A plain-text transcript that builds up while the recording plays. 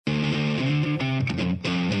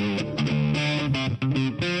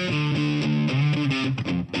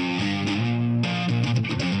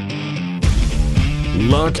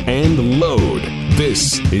lock, and load.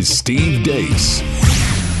 This is Steve Deace.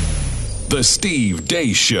 The Steve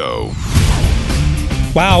Deace Show.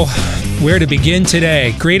 Wow, where to begin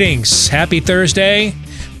today? Greetings. Happy Thursday.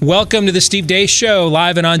 Welcome to the Steve Deace Show,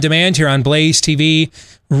 live and on demand here on Blaze TV,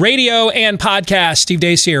 radio, and podcast. Steve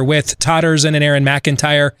Deace here with Todd Erzin and Aaron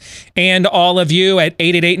McIntyre, and all of you at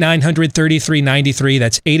 888-900-3393.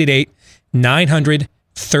 That's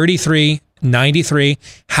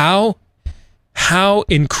 888-900-3393. How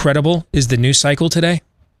incredible is the news cycle today?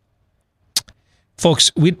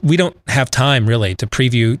 Folks, we don't have time really to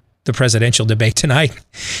preview the presidential debate tonight.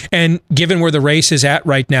 And given where the race is at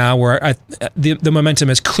right now, where the momentum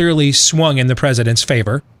has clearly swung in the president's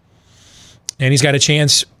favor, and he's got a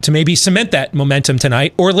chance to maybe cement that momentum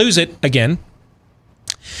tonight or lose it again.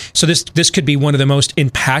 So this could be one of the most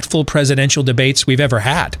impactful presidential debates we've ever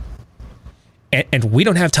had. And we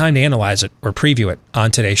don't have time to analyze it or preview it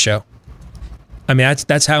on today's show. I mean,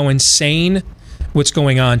 that's how insane what's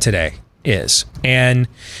going on today is. And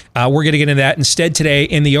we're going to get into that instead today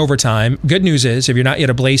in the overtime. Good news is, if you're not yet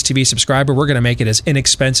a Blaze TV subscriber, we're going to make it as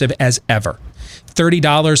inexpensive as ever.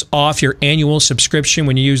 $30 off your annual subscription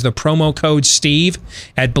when you use the promo code STEVE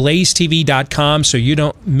at blazetv.com so you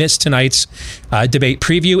don't miss tonight's debate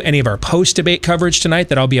preview, any of our post-debate coverage tonight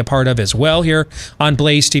that I'll be a part of as well here on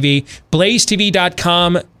Blaze TV.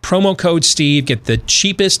 blazetv.com, promo code STEVE, get the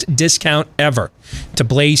cheapest discount ever to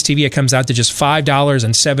Blaze TV. It comes out to just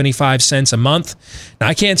 $5.75 a month. Now,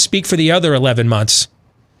 I can't speak for the other 11 months,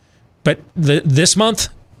 but this month,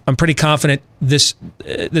 I'm pretty confident this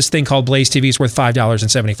thing called Blaze TV is worth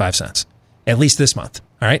 $5.75, at least this month.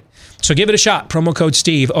 All right. So give it a shot. Promo code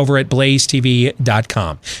Steve over at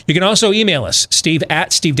blazetv.com. You can also email us, steve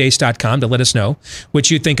at stevedeace.com, to let us know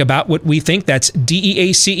what you think about what we think. That's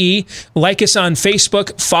DEACE. Like us on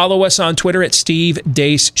Facebook. Follow us on Twitter at Steve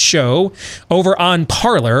Deace Show. Over on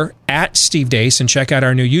Parler at Steve Deace, and check out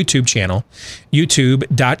our new YouTube channel,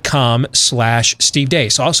 youtube.com/Steve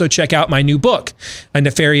Deace. Also check out my new book, A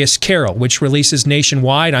Nefarious Carol, which releases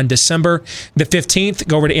nationwide on December the 15th.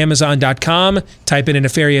 Go over to Amazon.com, type in A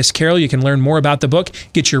Nefarious Carol. You can learn more about the book.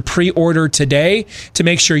 Get your pre-order today to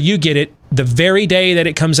make sure you get it the very day that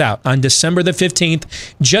it comes out on December the 15th,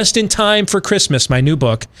 just in time for Christmas, my new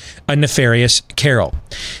book, A Nefarious Carol.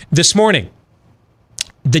 This morning,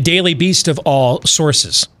 the Daily Beast of all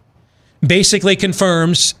sources basically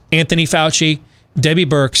confirms Anthony Fauci, Debbie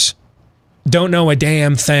Birx don't know a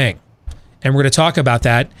damn thing. And we're going to talk about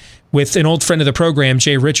that with an old friend of the program,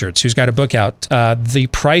 Jay Richards, who's got a book out, The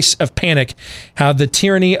Price of Panic, How the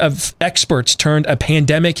Tyranny of Experts Turned a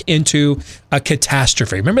Pandemic into a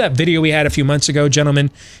Catastrophe. Remember that video we had a few months ago,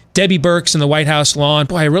 gentlemen? Debbie Birx in the White House lawn.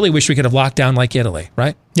 Boy, I really wish we could have locked down like Italy,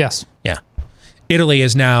 right? Yes. Yeah. Italy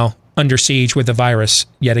is now under siege with the virus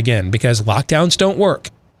yet again because lockdowns don't work,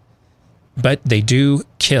 but they do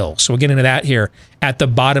kill. So we'll get into that here at the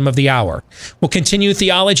bottom of the hour. We'll continue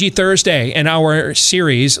Theology Thursday and our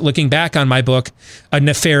series looking back on my book, A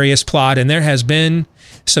Nefarious Plot. And there has been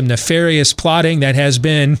some nefarious plotting that has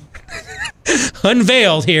been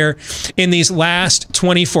unveiled here in these last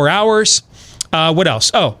 24 hours. What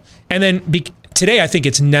else? Oh, and then today I think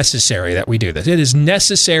it's necessary that we do this. It is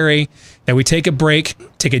necessary that we take a break,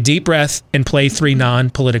 take a deep breath, and play 3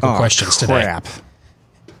 non-political questions today.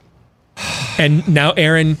 And now,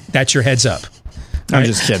 Aaron, that's your heads up. I'm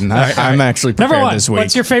just kidding. I'm actually prepared Number 1, this week.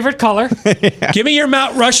 what's your favorite color? Yeah. Give me your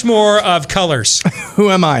Mount Rushmore of colors.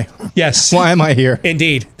 Who am I? Yes. Why am I here?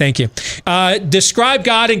 Indeed. Thank you. Describe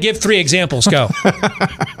God and give 3 examples. Go.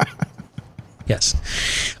 Yes.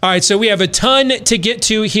 All right. So we have a ton to get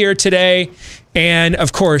to here today. And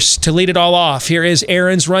of course, to lead it all off, here is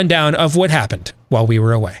Aaron's rundown of what happened while we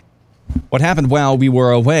were away. What happened while we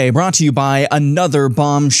were away, brought to you by another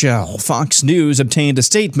bombshell. Fox News obtained a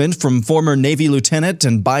statement from former Navy lieutenant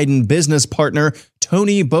and Biden business partner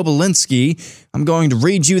Tony Bobulinski. I'm going to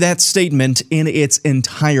read you that statement in its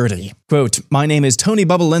entirety. Quote, "My name is Tony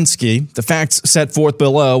Bobulinski. The facts set forth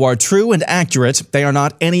below are true and accurate. They are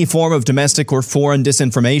not any form of domestic or foreign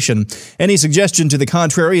disinformation. Any suggestion to the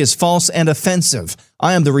contrary is false and offensive.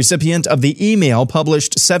 I am the recipient of the email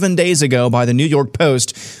published 7 days ago by the New York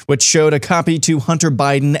Post, which showed a copy to Hunter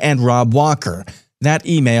Biden and Rob Walker. That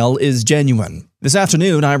email is genuine." This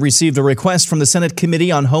afternoon, I received a request from the Senate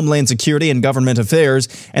Committee on Homeland Security and Government Affairs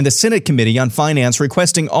and the Senate Committee on Finance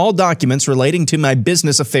requesting all documents relating to my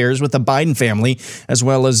business affairs with the Biden family, as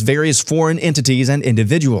well as various foreign entities and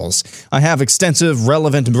individuals. I have extensive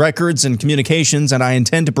relevant records and communications, and I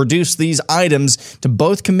intend to produce these items to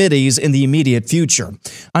both committees in the immediate future.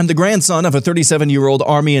 I'm the grandson of a 37-year-old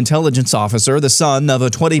Army intelligence officer, the son of a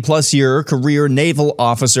 20-plus-year career naval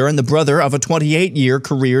officer, and the brother of a 28-year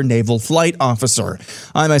career naval flight officer.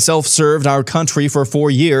 I myself served our country for 4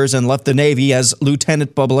 years and left the Navy as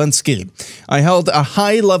Lieutenant Bobulinski. I held a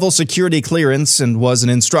high-level security clearance and was an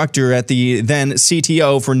instructor at the then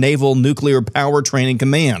CTO for Naval Nuclear Power Training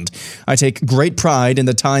Command. I take great pride in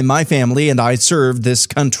the time my family and I served this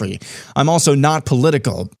country. I'm also not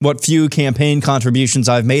political. What few campaign contributions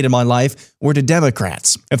I've made in my life were to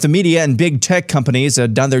Democrats. If the media and big tech companies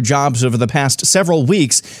had done their jobs over the past several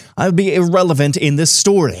weeks, I would be irrelevant in this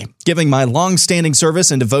story. Giving my long-standing service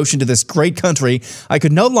and devotion to this great country, I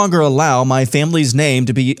could no longer allow my family's name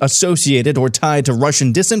to be associated or tied to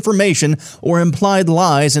Russian disinformation or implied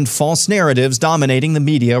lies and false narratives dominating the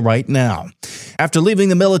media right now. After leaving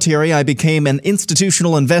the military, I became an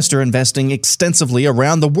institutional investor, investing extensively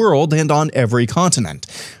around the world and on every continent.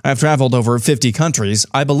 I've traveled over 50 countries.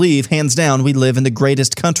 I believe, hands down, we live in the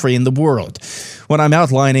greatest country in the world. What I'm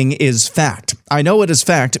outlining is fact. I know it is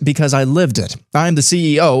fact because I lived it. I am the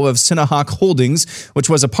CEO of Sinahawk Holdings, which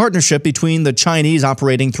was a partnership between the Chinese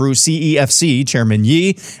operating through CEFC, Chairman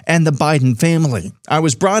Yi, and the Biden family. I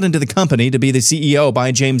was brought into the company to be the CEO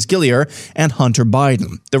by James Gilliar and Hunter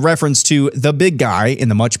Biden. The reference to the big guy in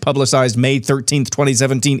the much publicized May 13,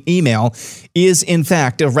 2017 email is in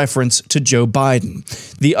fact a reference to Joe Biden.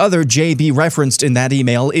 The other JB referenced in that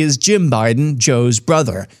email is Jim Biden, Joe's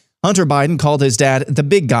brother. Hunter Biden called his dad the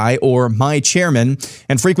big guy or my chairman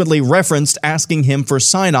and frequently referenced asking him for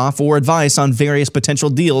sign-off or advice on various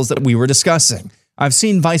potential deals that we were discussing. I've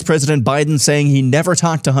seen Vice President Biden saying he never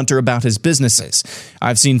talked to Hunter about his businesses.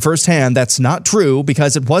 I've seen firsthand that's not true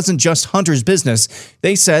because it wasn't just Hunter's business.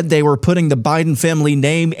 They said they were putting the Biden family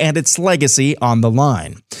name and its legacy on the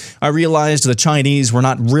line. I realized the Chinese were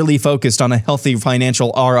not really focused on a healthy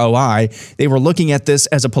financial ROI. They were looking at this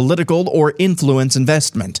as a political or influence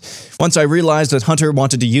investment. Once I realized that Hunter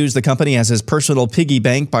wanted to use the company as his personal piggy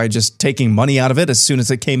bank by just taking money out of it as soon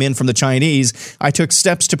as it came in from the Chinese, I took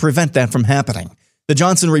steps to prevent that from happening. The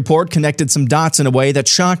Johnson report connected some dots in a way that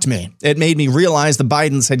shocked me. It made me realize the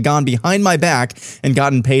Bidens had gone behind my back and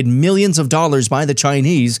gotten paid millions of dollars by the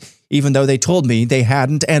Chinese, even though they told me they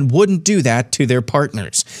hadn't and wouldn't do that to their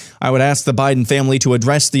partners. I would ask the Biden family to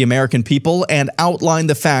address the American people and outline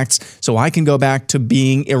the facts so I can go back to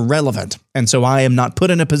being irrelevant, and so I am not put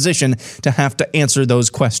in a position to have to answer those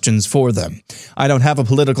questions for them. I don't have a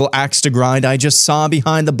political axe to grind. I just saw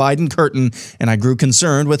behind the Biden curtain, and I grew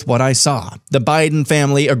concerned with what I saw. The Biden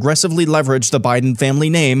family aggressively leveraged the Biden family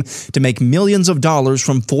name to make millions of dollars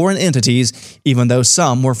from foreign entities, even though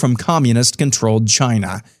some were from communist-controlled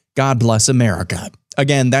China. God bless America.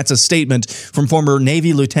 Again, that's a statement from former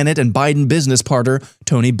Navy Lieutenant and Biden business partner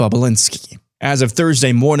Tony Bobulinski. As of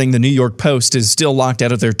Thursday morning, the New York Post is still locked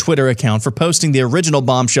out of their Twitter account for posting the original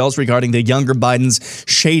bombshells regarding the younger Biden's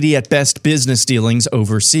shady-at-best business dealings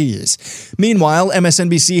overseas. Meanwhile,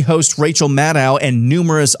 MSNBC host Rachel Maddow and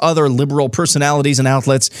numerous other liberal personalities and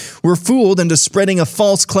outlets were fooled into spreading a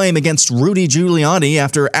false claim against Rudy Giuliani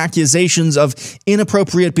after accusations of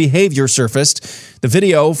inappropriate behavior surfaced. The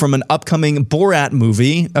video from an upcoming Borat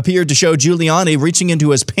movie appeared to show Giuliani reaching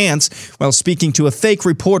into his pants while speaking to a fake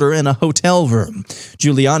reporter in a hotel room.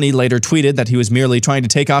 Giuliani later tweeted that he was merely trying to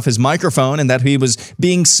take off his microphone and that he was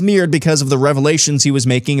being smeared because of the revelations he was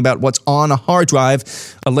making about what's on a hard drive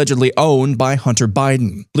allegedly owned by Hunter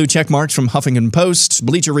Biden. Blue check marks from Huffington Post,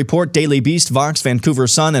 Bleacher Report, Daily Beast, Vox, Vancouver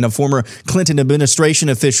Sun, and a former Clinton administration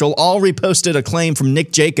official all reposted a claim from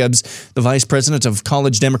Nick Jacobs, the vice president of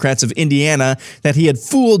College Democrats of Indiana, that he had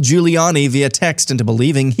fooled Giuliani via text into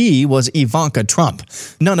believing he was Ivanka Trump.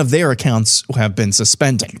 None of their accounts have been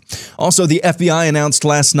suspended. Also, the FBI announced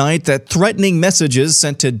last night that threatening messages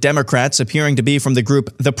sent to Democrats appearing to be from the group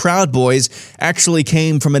The Proud Boys actually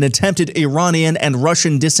came from an attempted Iranian and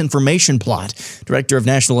Russian disinformation plot. Director of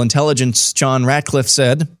National Intelligence John Ratcliffe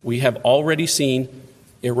said, "We have already seen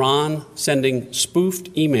Iran sending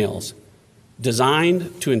spoofed emails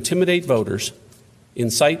designed to intimidate voters,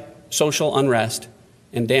 incite social unrest,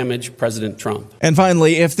 and damage President Trump." And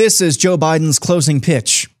finally, if this is Joe Biden's closing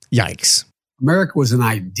pitch, yikes. America was an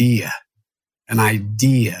idea. An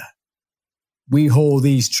idea. We hold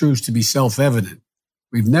these truths to be self-evident.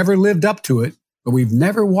 We've never lived up to it, but we've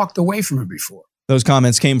never walked away from it before. Those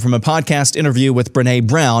comments came from a podcast interview with Brene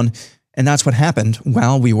Brown. And that's what happened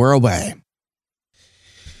while we were away.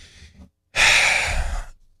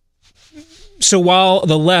 So while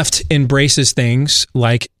the left embraces things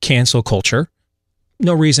like cancel culture,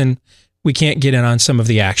 no reason we can't get in on some of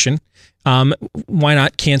the action. Why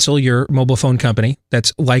not cancel your mobile phone company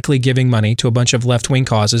that's likely giving money to a bunch of left-wing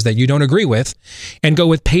causes that you don't agree with and go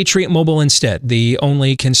with Patriot Mobile instead, the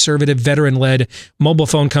only conservative veteran-led mobile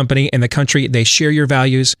phone company in the country. They share your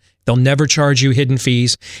values. They'll never charge you hidden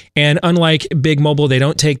fees. And unlike Big Mobile, they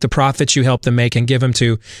don't take the profits you help them make and give them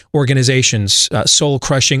to organizations,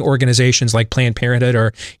 soul-crushing organizations like Planned Parenthood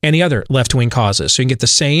or any other left-wing causes. So you can get the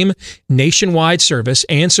same nationwide service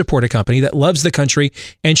and support a company that loves the country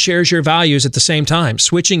and shares your values at the same time.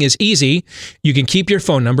 Switching is easy. You can keep your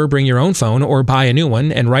phone number, bring your own phone, or buy a new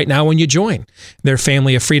one. And right now, when you join their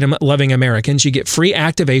family of freedom-loving Americans, you get free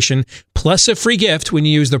activation plus a free gift when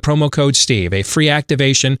you use the promo code Steve. A free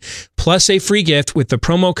activation plus a free gift with the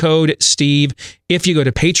promo code Steve if you go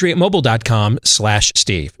to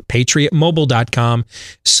patriotmobile.com/Steve.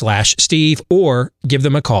 patriotmobile.com/Steve, or give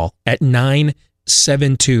them a call at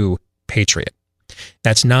 972-PATRIOT.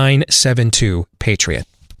 That's 972-PATRIOT.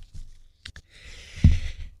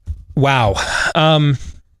 Wow.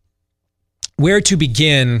 Where to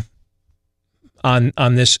begin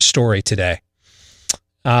on this story today?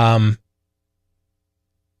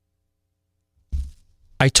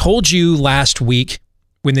 I told you last week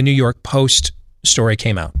when the New York Post story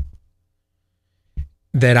came out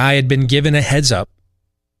that I had been given a heads up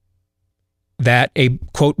that a,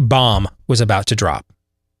 quote, bomb was about to drop.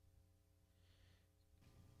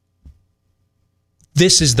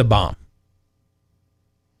 This is the bomb.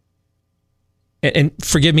 And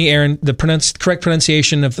forgive me, Aaron, the correct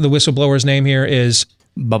pronunciation of the whistleblower's name here is...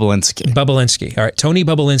 Bobulinski. Bobulinski. All right, Tony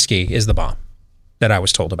Bobulinski is the bomb that I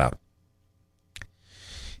was told about.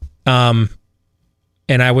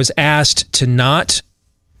 And I was asked to not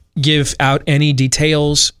give out any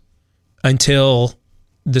details until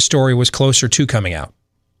the story was closer to coming out.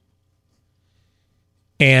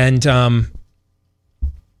 And I'm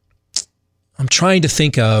trying to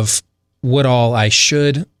think of what all I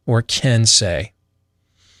should or can say.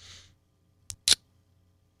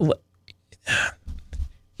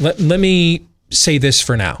 Let me say this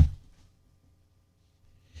for now.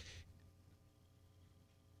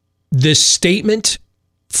 This statement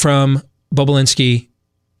from Bobulinski,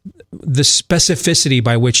 the specificity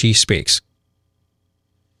by which he speaks,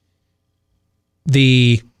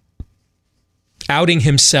 the outing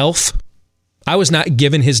himself. I was not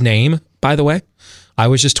given his name, by the way. I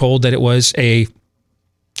was just told that it was a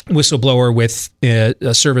whistleblower with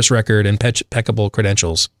a service record and impeccable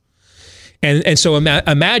credentials. And so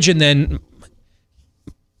imagine then,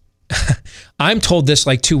 I'm told this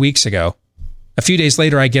like 2 weeks ago. A few days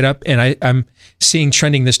later, I get up and I'm seeing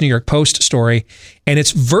trending this New York Post story, and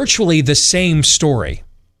it's virtually the same story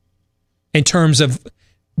in terms of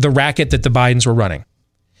the racket that the Bidens were running.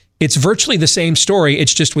 It's virtually the same story,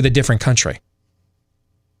 it's just with a different country.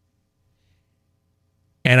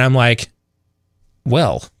 And I'm like,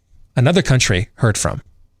 well, another country heard from.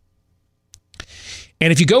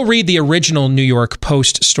 And if you go read the original New York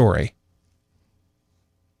Post story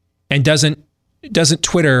and doesn't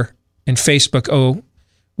Twitter and Facebook,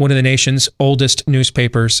 one of the nation's oldest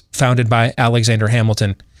newspapers founded by Alexander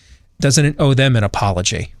Hamilton, doesn't it owe them an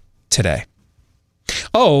apology today?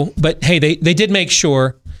 Oh, but hey, they did make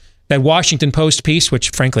sure that Washington Post piece, which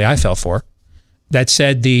frankly I fell for, that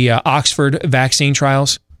said the Oxford vaccine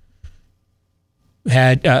trials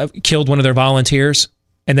had killed one of their volunteers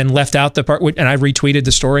and then left out the part, and I retweeted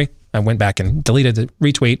the story. I went back and deleted the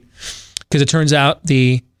retweet because it turns out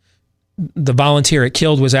the volunteer it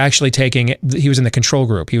killed was actually he was in the control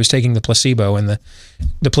group. He was taking the placebo, and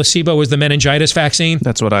the placebo was the meningitis vaccine.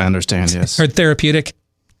 That's what I understand, yes. Or therapeutic.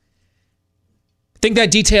 Think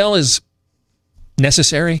that detail is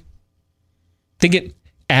necessary? Think it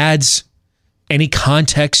adds any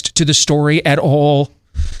context to the story at all?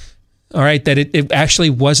 All right, that it actually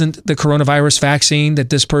wasn't the coronavirus vaccine that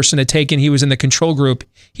this person had taken. He was in the control group.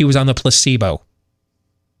 He was on the placebo.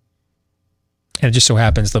 And it just so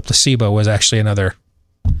happens the placebo was actually another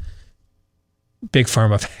big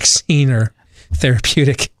pharma vaccine or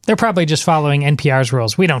therapeutic. They're probably just following NPR's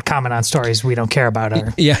rules. We don't comment on stories we don't care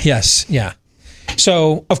about. Yeah.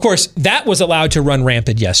 So, of course, that was allowed to run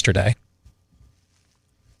rampant yesterday.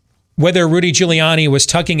 Whether Rudy Giuliani was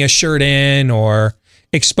tucking a shirt in or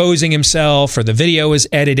exposing himself or the video was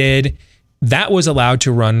edited, that was allowed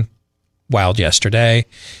to run wild yesterday.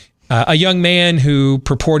 A young man who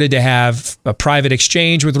purported to have a private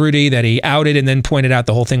exchange with Rudy that he outed and then pointed out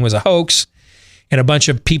the whole thing was a hoax. and a bunch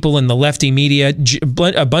of people in the lefty media,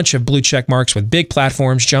 a bunch of blue check marks with big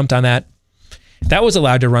platforms jumped on that. That was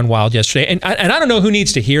allowed to run wild yesterday. And I don't know who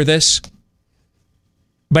needs to hear this,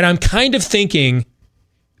 but I'm kind of thinking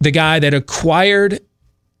the guy that acquired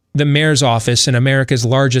the mayor's office in America's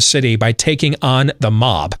largest city by taking on the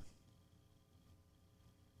mob,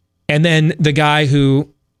 and then the guy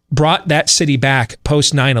who brought that city back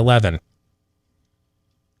post 9/11.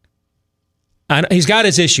 He's got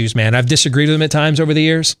his issues, man. I've disagreed with him at times over the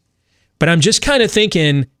years, but I'm just kind of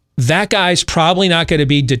thinking that guy's probably not going to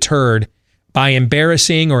be deterred by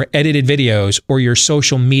embarrassing or edited videos or your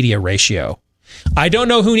social media ratio. I don't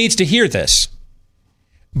know who needs to hear this,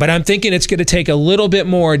 but I'm thinking it's going to take a little bit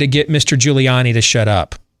more to get Mr. Giuliani to shut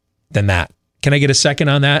up than that. Can I get a second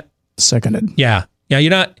on that? Seconded. Yeah. Yeah, you're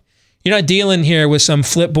not dealing here with some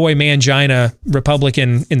flip boy mangina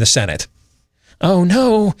Republican in the Senate. Oh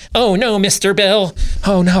no, Mr. Bill.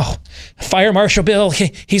 Oh no, Fire Marshal Bill,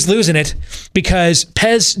 he's losing it because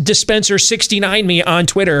Pez Dispenser 69 me on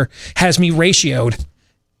Twitter has me ratioed.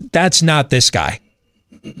 That's not this guy.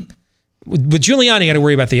 With Giuliani, you got to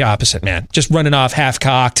worry about the opposite, man. Just running off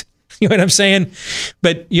half-cocked. You know what I'm saying?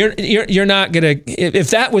 But you're not going to... If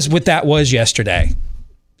that was what that was yesterday,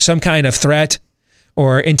 some kind of threat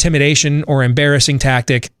or intimidation or embarrassing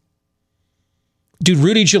tactic... Dude,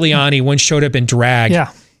 Rudy Giuliani once showed up in drag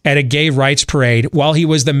at a gay rights parade while he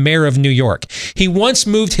was the mayor of New York. He once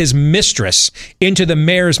moved his mistress into the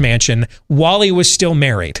mayor's mansion while he was still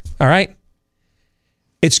married. All right?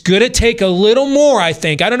 It's going to take a little more, I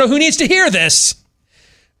think. I don't know who needs to hear this,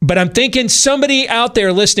 but I'm thinking somebody out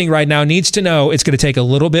there listening right now needs to know it's going to take a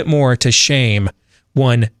little bit more to shame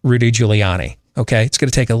one Rudy Giuliani. Okay? It's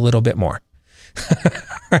going to take a little bit more.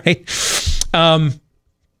 All right?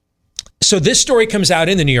 So this story comes out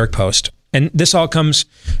in the New York Post, and this all comes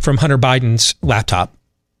from Hunter Biden's laptop.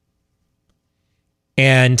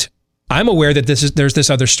 And I'm aware that there's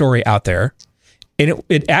this other story out there. And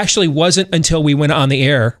it actually wasn't until we went on the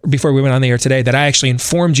air, before we went on the air today, that I actually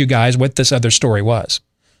informed you guys what this other story was.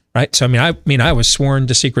 Right? So I was sworn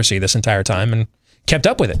to secrecy this entire time and kept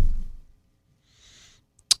up with it.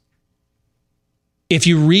 If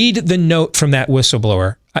you read the note from that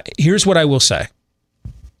whistleblower, here's what I will say.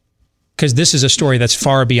 Because this is a story that's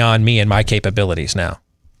far beyond me and my capabilities now.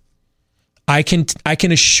 I can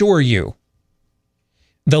assure you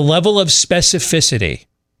the level of specificity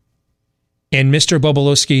in Mr.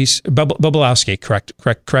 Bobolowski,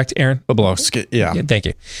 correct, Aaron? Bobolowski, yeah. Thank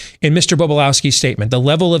you. In Mr. Bobolowski's statement, the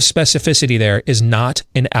level of specificity there is not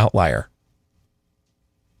an outlier.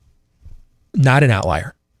 Not an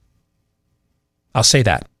outlier. I'll say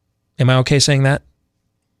that. Am I okay saying that?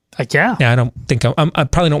 Yeah. I don't think I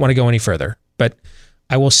probably don't want to go any further, but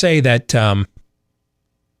I will say that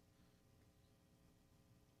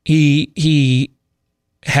he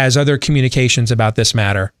has other communications about this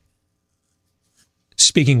matter,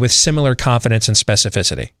 speaking with similar confidence and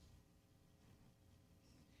specificity.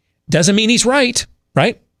 Doesn't mean he's right?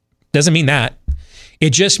 Doesn't mean that. It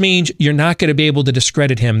just means you're not going to be able to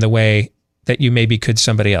discredit him the way that you maybe could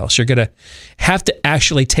somebody else. You're going to have to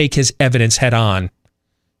actually take his evidence head on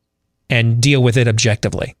and deal with it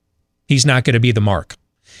objectively. He's not going to be the mark.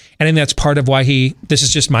 And I think that's part of why this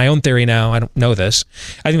is just my own theory now, I don't know this.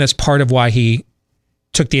 I think that's part of why he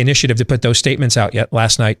took the initiative to put those statements out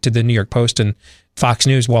last night to the New York Post and Fox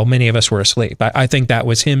News while many of us were asleep. I think that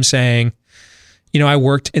was him saying, I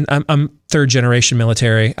worked I'm third generation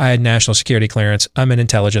military. I had national security clearance. I'm an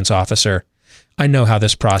intelligence officer. I know how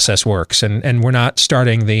this process works, and we're not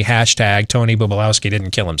starting the hashtag Tony Bobolowski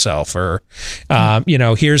didn't kill himself, or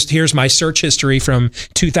here's my search history from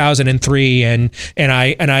 2003, and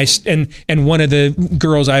one of the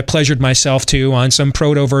girls I pleasured myself to on some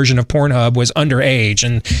proto version of Pornhub was underage,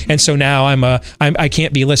 and so now I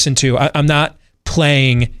can't be listened to. I'm not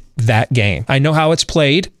playing that game. I know how it's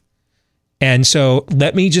played, and so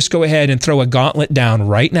let me just go ahead and throw a gauntlet down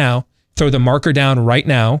right now. Throw the marker down right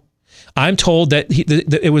now. I'm told that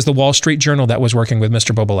it was the Wall Street Journal that was working with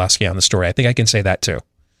Mr. Bobolowski on the story. I think I can say that too.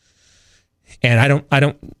 And I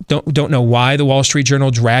don't know why the Wall Street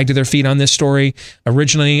Journal dragged their feet on this story.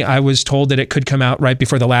 Originally, I was told that it could come out right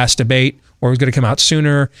before the last debate, or it was going to come out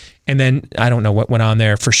sooner. And then I don't know what went on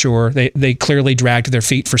there for sure. They clearly dragged their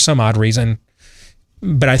feet for some odd reason.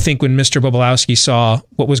 But I think when Mr. Bobolowski saw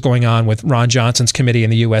what was going on with Ron Johnson's committee in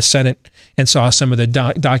the U.S. Senate and saw some of the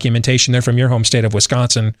documentation there from your home state of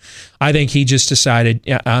Wisconsin, I think he just decided,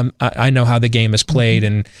 I know how the game is played,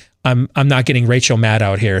 and I'm not getting Rachel mad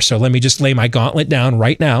out here. So let me just lay my gauntlet down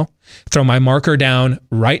right now, throw my marker down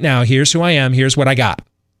right now. Here's who I am. Here's what I got.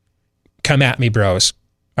 Come at me, bros.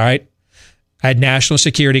 All right. I had national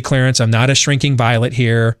security clearance. I'm not a shrinking violet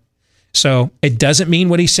here. So it doesn't mean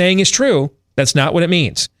what he's saying is true. That's not what it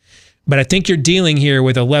means. But I think you're dealing here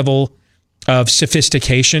with a level of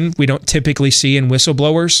sophistication we don't typically see in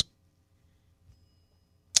whistleblowers.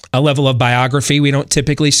 A level of biography we don't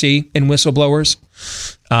typically see in whistleblowers.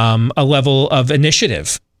 A level of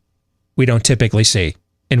initiative we don't typically see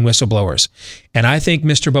in whistleblowers. And I think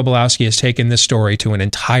Mr. Bobolowski has taken this story to an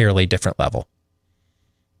entirely different level.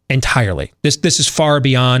 Entirely. This is far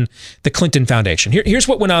beyond the Clinton Foundation. Here's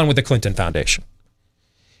what went on with the Clinton Foundation.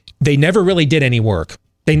 They never really did any work.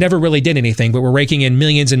 They never really did anything, but were raking in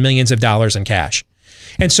millions and millions of dollars in cash.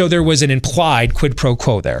 And so there was an implied quid pro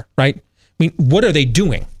quo there, right? I mean, what are they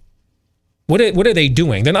doing? What are they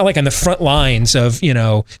doing? They're not like on the front lines of,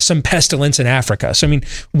 some pestilence in Africa. So, I mean,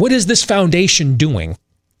 what is this foundation doing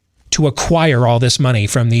to acquire all this money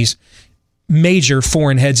from these major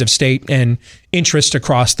foreign heads of state and interest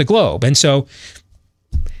across the globe? And so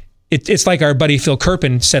it's like our buddy Phil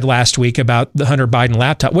Kerpen said last week about the Hunter Biden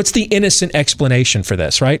laptop. What's the innocent explanation for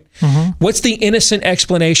this, right? Mm-hmm. What's the innocent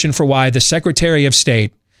explanation for why the Secretary of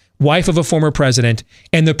State, wife of a former president,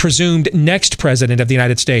 and the presumed next president of the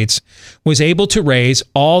United States was able to raise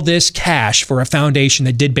all this cash for a foundation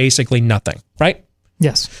that did basically nothing, right?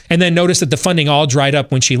 Yes. And then notice that the funding all dried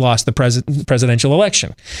up when she lost the presidential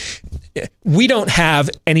election. We don't have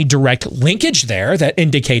any direct linkage there that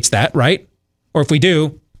indicates that, right? Or if we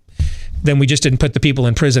do, then we just didn't put the people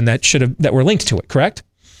in prison that were linked to it, correct?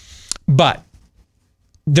 But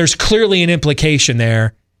there's clearly an implication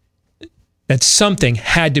there that something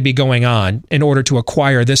had to be going on in order to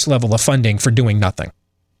acquire this level of funding for doing nothing.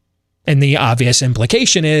 And the obvious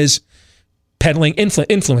implication is peddling,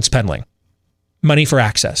 influence peddling. Money for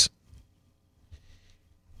access.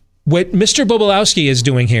 What Mr. Bobolowski is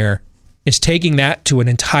doing here is taking that to an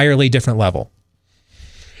entirely different level.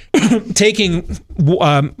 Taking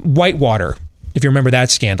Whitewater, if you remember that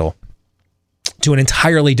scandal, to an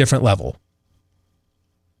entirely different level.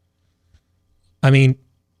 I mean,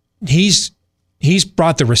 he's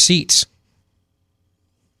brought the receipts.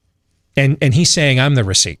 And he's saying, I'm the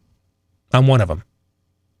receipt. I'm one of them.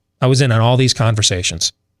 I was in on all these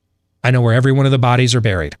conversations. I know where every one of the bodies are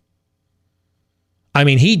buried. I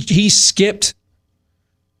mean, he skipped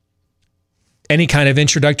any kind of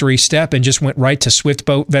introductory step and just went right to Swift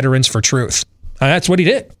Boat Veterans for Truth. That's what he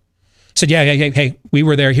did. Said, yeah, hey, we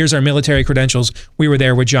were there. Here's our military credentials. We were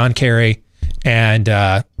there with John Kerry,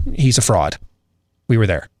 and he's a fraud. We were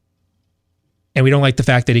there. And we don't like the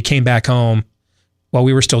fact that he came back home while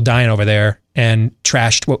we were still dying over there and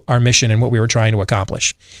trashed our mission and what we were trying to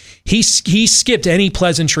accomplish. He skipped any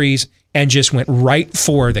pleasantries and just went right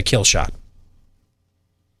for the kill shot.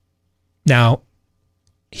 Now,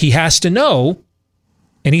 he has to know,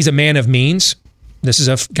 and he's a man of means. This is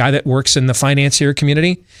a guy that works in the financier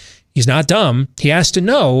community. He's not dumb. He has to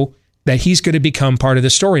know that he's going to become part of the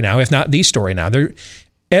story now, if not the story now.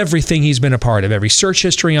 Everything he's been a part of, every search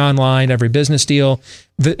history online, every business deal,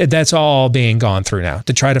 that's all being gone through now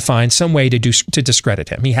to try to find some way to discredit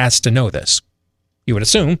him. He has to know this. You would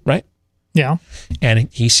assume, right? Yeah. And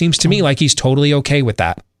he seems to me like he's totally okay with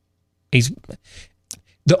that. He's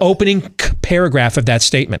the opening paragraph of that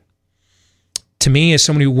statement. To me, as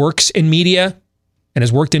someone who works in media and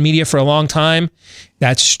has worked in media for a long time,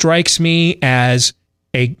 that strikes me as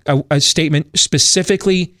a statement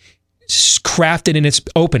specifically crafted in its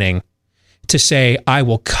opening to say, I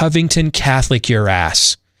will Covington Catholic your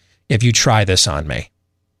ass if you try this on me.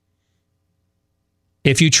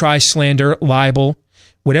 If you try slander, libel,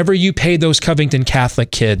 whatever you paid those Covington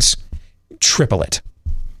Catholic kids, triple it.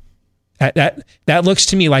 That looks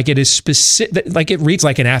to me like it is specific, like it reads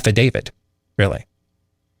like an affidavit, really.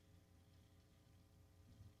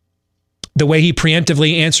 The way he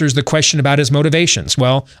preemptively answers the question about his motivations.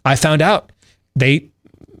 Well, I found out they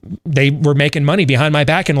were making money behind my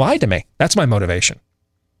back and lied to me. That's my motivation.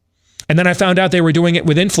 And then I found out they were doing it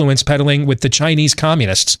with influence peddling with the Chinese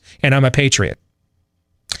communists, and I'm a patriot.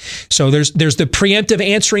 So there's the preemptive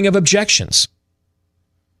answering of objections.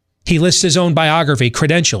 He lists his own biography,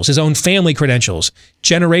 credentials, his own family credentials,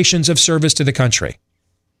 generations of service to the country.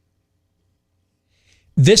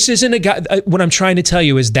 This isn't a guy, what I'm trying to tell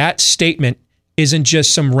you is that statement isn't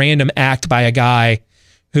just some random act by a guy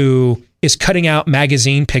who is cutting out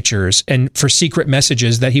magazine pictures and for secret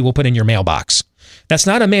messages that he will put in your mailbox. That's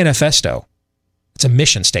not a manifesto. It's a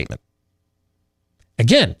mission statement.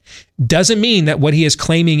 Again, doesn't mean that what he is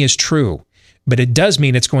claiming is true, but it does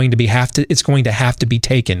mean it's going to have to be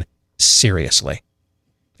taken seriously.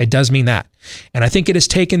 It does mean that. And I think it has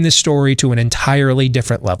taken this story to an entirely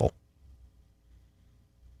different level.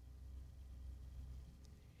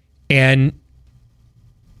 And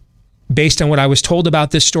based on what I was told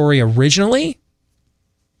about this story originally,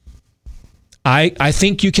 I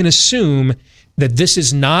think you can assume that this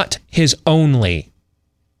is not his only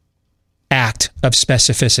act of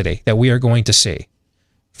specificity that we are going to see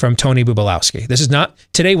from Tony Bobulinski.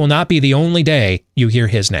 Today will not be the only day you hear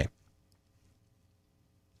his name.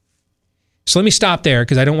 So let me stop there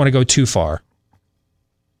because I don't want to go too far.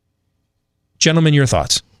 Gentlemen, your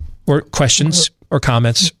thoughts or questions or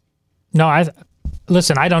comments? No,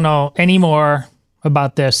 listen, I don't know any more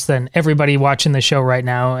about this than everybody watching the show right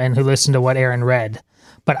now and who listened to what Aaron read.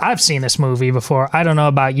 But I've seen this movie before. I don't know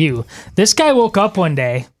about you. This guy woke up one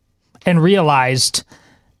day and realized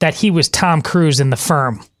that he was Tom Cruise in The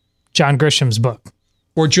Firm, John Grisham's book.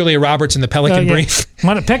 Or Julia Roberts in The Pelican Brief. I'm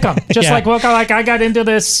going to pick him. Just like I got into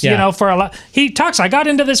this, for a lot. He talks, I got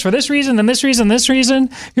into this for this reason and this reason, this reason.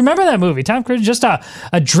 You remember that movie? Tom Cruise, just a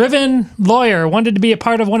driven lawyer, wanted to be a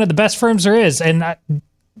part of one of the best firms there is. And I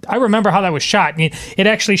remember how that was shot. It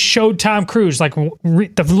actually showed Tom Cruise,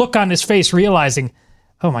 the look on his face, realizing,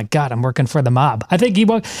 oh my God, I'm working for the mob. I think he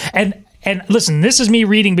was. And listen, this is me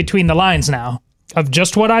reading between the lines now of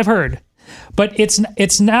just what I've heard. But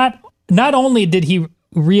it's not only did he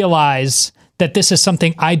realize that this is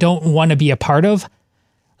something I don't want to be a part of.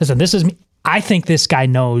 Listen, this is me. I think this guy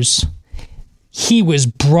knows he was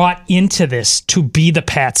brought into this to be the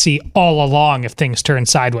patsy all along if things turn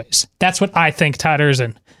sideways. That's what I think, Todd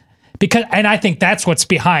Erzin. And I think that's what's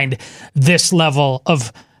behind this level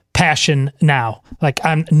of passion now.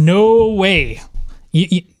 I'm no way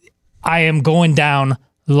I am going down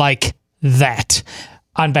like that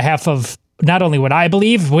on behalf of not only what I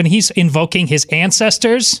believe when he's invoking his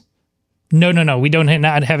ancestors. No. We don't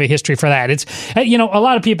not have a history for that. It's, a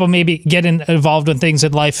lot of people maybe get involved in things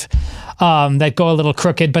in life that go a little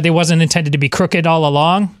crooked, but it wasn't intended to be crooked all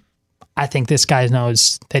along. I think this guy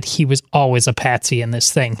knows that he was always a patsy in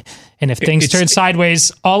this thing. And if things turn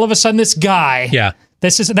sideways, all of a sudden this guy,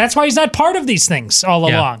 that's why he's not part of these things all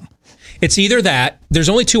along. It's either that, there's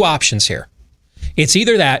only two options here. It's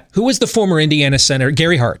either that, who was the former Indiana Senator,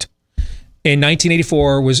 Gary Hart, in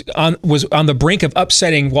 1984 was on the brink of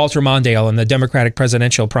upsetting Walter Mondale in the Democratic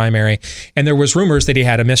presidential primary, and there was rumors that he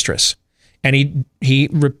had a mistress, and he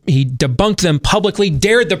debunked them publicly,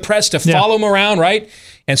 dared the press to follow him around, right?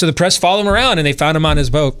 And so the press followed him around, and they found him on his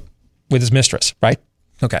boat with his mistress, right?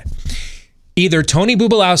 Okay. Either Tony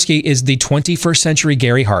Bobulinski is the 21st century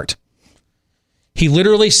Gary Hart. He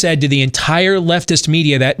literally said to the entire leftist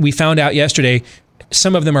media that we found out yesterday,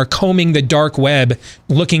 some of them are combing the dark web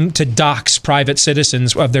looking to dox private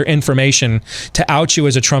citizens of their information to out you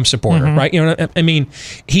as a Trump supporter, right? You know what I mean?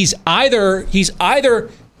 He's either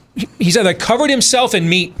covered himself in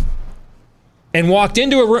meat and walked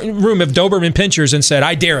into a room of Doberman Pinschers and said,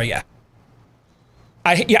 I dare you.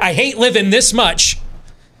 I hate living this much,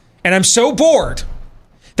 and I'm so bored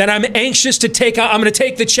that I'm anxious to take. I'm going to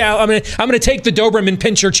take the challenge. I'm going to take the Doberman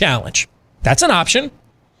Pinscher challenge. That's an option.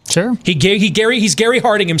 Sure. He's Gary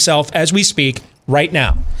Harding himself as we speak right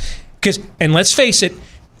now. And let's face it,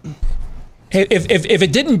 if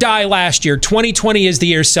it didn't die last year, 2020 is the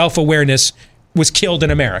year self-awareness was killed in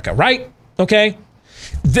America, right? Okay?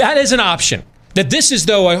 That is an option. That this is,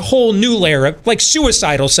 though, a whole new layer of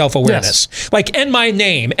suicidal self-awareness. Yes. And my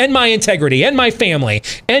name, and my integrity, and my family,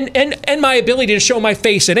 and my ability to show my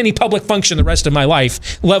face at any public function the rest of my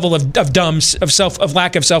life, level of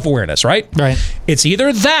lack of self-awareness, right? Right. It's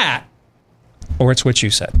either that, or it's what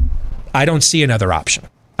you said. I don't see another option.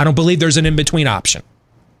 I don't believe there's an in-between option.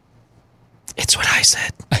 It's what I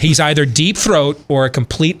said. He's either deep throat or a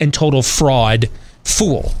complete and total fraud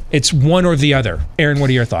fool. It's one or the other. Aaron, what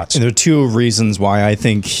are your thoughts? And there are two reasons why I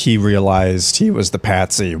think he realized he was the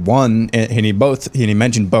patsy. One, and he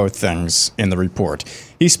mentioned both things in the report.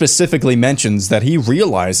 He specifically mentions that he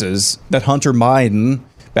realizes that Hunter Biden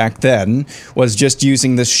back then was just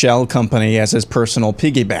using this shell company as his personal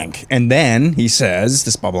piggy bank. And then he says,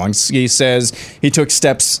 Bobulinski says, he took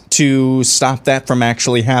steps to stop that from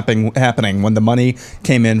actually happening when the money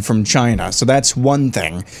came in from China. So that's one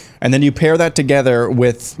thing. And then you pair that together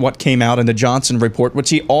with what came out in the Johnson report, which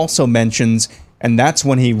he also mentions, and that's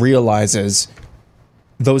when he realizes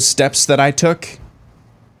those steps that I took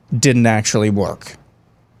didn't actually work.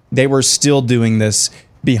 They were still doing this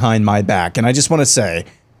behind my back. And I just want to say,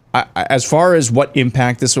 as far as what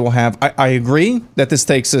impact this will have, I agree that this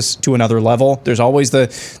takes us to another level. There's always the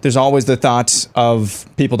thought of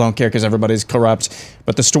people don't care because everybody's corrupt.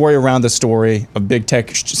 But the story around the story of big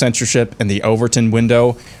tech censorship and the Overton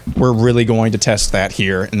window, we're really going to test that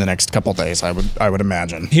here in the next couple of days, I would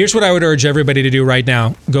imagine. Here's what I would urge everybody to do right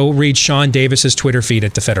now. Go read Sean Davis's Twitter feed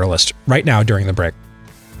at The Federalist right now during the break.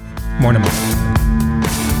 More in a moment.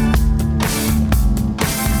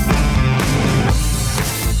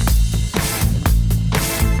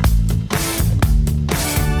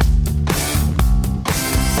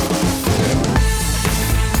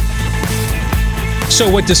 So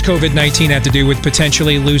what does COVID-19 have to do with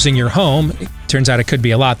potentially losing your home? It turns out it could be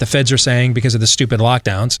a lot. The feds are saying because of the stupid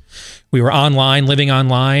lockdowns. We were online, living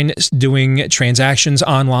online, doing transactions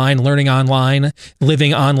online, learning online,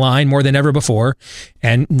 living online more than ever before.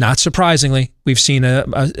 And not surprisingly, we've seen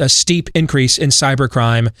a steep increase in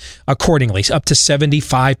cybercrime accordingly, up to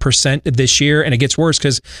 75% this year. And it gets worse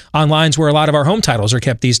because online's where a lot of our home titles are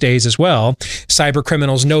kept these days as well. Cyber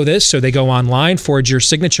criminals know this, so they go online, forge your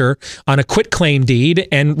signature on a quitclaim deed,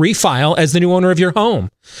 and refile as the new owner of your home.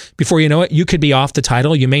 Before you know it, you could be off the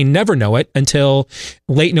title. You may never know it until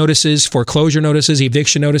late notices, foreclosure notices,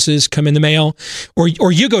 eviction notices come in the mail, or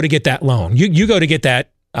you go to get that loan. You go to get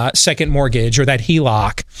that second mortgage or that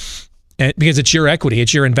HELOC, because it's your equity,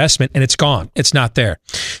 it's your investment, and it's gone. It's not there.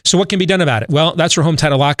 So what can be done about it? Well, that's where Home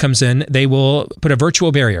Title Lock comes in. They will put a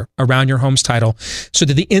virtual barrier around your home's title so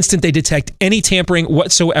that the instant they detect any tampering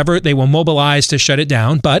whatsoever, they will mobilize to shut it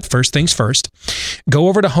down. But first things first, go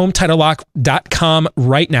over to HometitleLock.com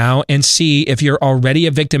right now and see if you're already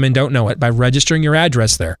a victim and don't know it by registering your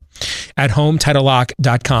address there at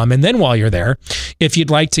HometitleLock.com. And then while you're there, if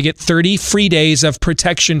you'd like to get 30 free days of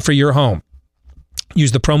protection for your home,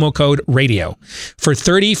 use the promo code RADIO. For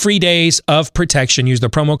 30 free days of protection, use the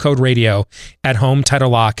promo code RADIO at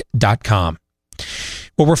HometitleLock.com.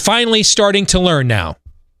 Well, we're finally starting to learn now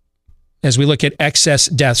as we look at excess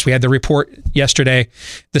deaths. We had the report yesterday,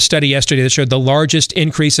 the study yesterday that showed the largest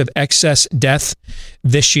increase of excess death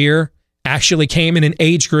this year actually came in an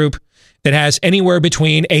age group that has anywhere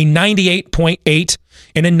between a 98.8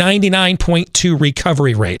 and a 99.2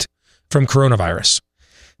 recovery rate from coronavirus.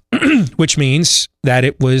 Which means that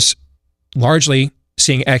it was largely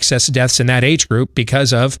seeing excess deaths in that age group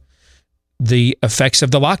because of the effects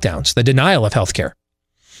of the lockdowns, the denial of healthcare.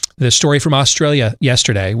 The story from Australia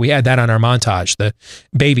yesterday, we had that on our montage. The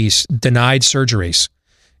babies denied surgeries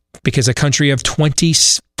because a country of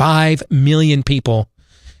 25 million people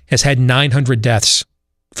has had 900 deaths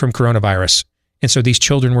from coronavirus. And so these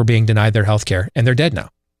children were being denied their healthcare, and they're dead now.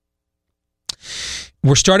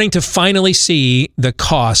 We're starting to finally see the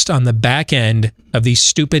cost on the back end of these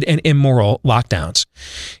stupid and immoral lockdowns.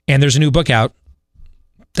 And there's a new book out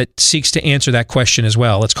that seeks to answer that question as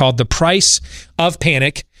well. It's called The Price of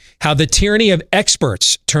Panic: How the Tyranny of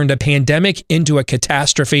Experts Turned a Pandemic into a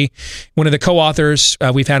Catastrophe. One of the co-authors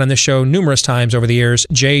we've had on this show numerous times over the years,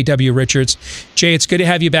 J.W. Richards. Jay, it's good to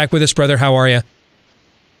have you back with us, brother. How are you?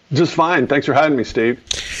 Just fine. Thanks for having me, Steve.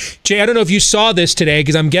 Jay, I don't know if you saw this today,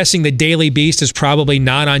 because I'm guessing the Daily Beast is probably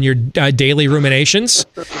not on your daily ruminations.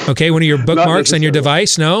 Okay, one of your bookmarks on your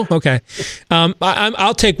device? No? Okay.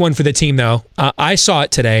 I'll take one for the team, though. I saw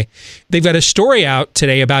it today. They've got a story out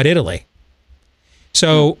today about Italy.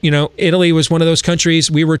 So, Italy was one of those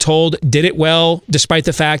countries we were told did it well, despite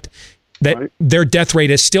the fact that their death rate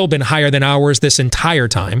has still been higher than ours this entire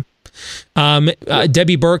time.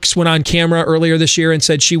 Debbie Birx went on camera earlier this year and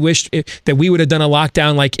said she wished that we would have done a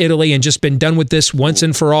lockdown like Italy and just been done with this once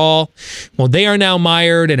and for all. Well, they are now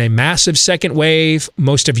mired in a massive second wave.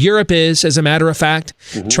 Most of Europe is, as a matter of fact,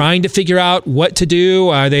 trying to figure out what to do.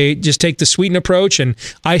 They just take the Sweden approach and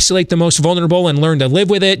isolate the most vulnerable and learn to live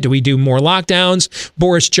with it? Do we do more lockdowns?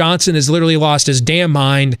 Boris Johnson has literally lost his damn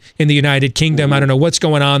mind in the United Kingdom. I don't know what's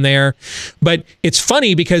going on there. But it's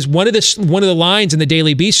funny because one of the lines in the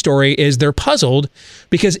Daily Beast story is they're puzzled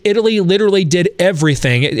because Italy literally did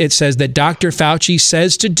everything it says that Dr. Fauci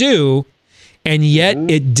says to do, and yet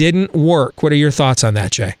it didn't work. What are your thoughts on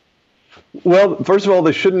that, Jay? Well, first of all,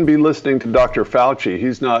 they shouldn't be listening to Dr. Fauci.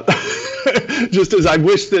 He's not, just as I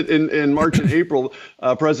wish that in March and April,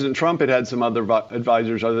 President Trump had some other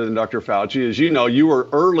advisors other than Dr. Fauci. As you know, you were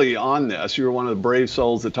early on this. You were one of the brave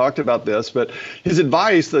souls that talked about this. But his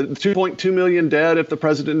advice, the 2.2 million dead if the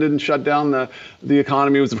president didn't shut down the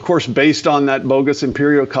economy, was, of course, based on that bogus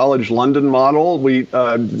Imperial College London model. We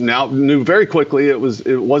now knew very quickly it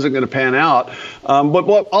wasn't going to pan out. But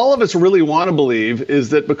what all of us really want to believe is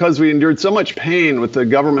that because we endured so much pain with the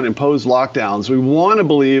government-imposed lockdowns, we want to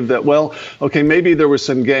believe that, well, okay, maybe there was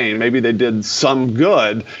some gain. Maybe they did some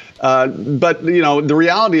good. But, the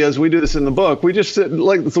reality is, we do this in the book. We just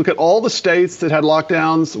let's look at all the states that had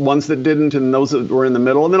lockdowns, ones that didn't, and those that were in the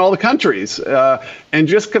middle, and then all the countries, and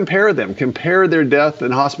just compare them, compare their death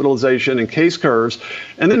and hospitalization and case curves,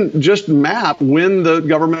 and then just map when the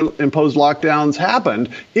government-imposed lockdowns happened.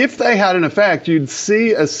 If they had an effect, you'd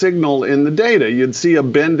see a signal in the data. You'd see a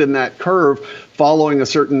bend in that curve following a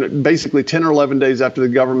certain, basically 10 or 11 days after the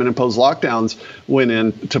government imposed lockdowns went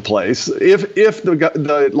into place, if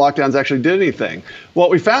the lockdowns actually did anything. What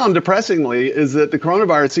we found, depressingly, is that the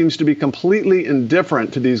coronavirus seems to be completely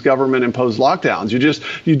indifferent to these government-imposed lockdowns.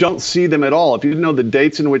 You don't see them at all. If you didn't know the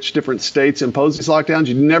dates in which different states impose these lockdowns,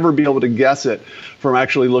 you'd never be able to guess it from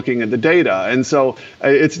actually looking at the data. And so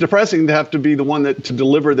it's depressing to have to be the one to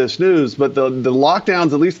deliver this news. But the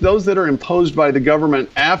lockdowns, at least those that are imposed by the government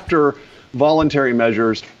after voluntary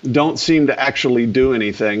measures, don't seem to actually do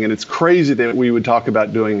anything. And it's crazy that we would talk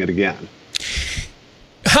about doing it again.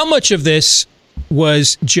 How much of this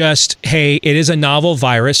was just, hey, it is a novel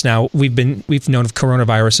virus? Now, we've known of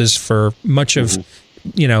coronaviruses for much of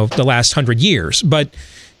the last 100 years, but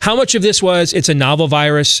how much of this was, it's a novel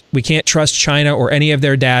virus, we can't trust China or any of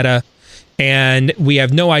their data, and we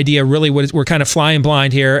have no idea really we're kind of flying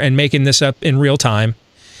blind here and making this up in real time?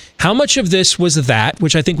 How much of this was that,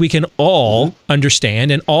 which I think we can all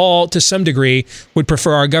understand, and all to some degree would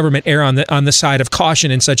prefer our government err on the side of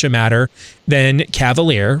caution in such a matter than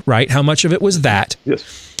cavalier, right? How much of it was that?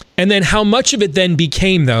 Yes. And then how much of it then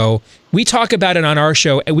became, though, we talk about it on our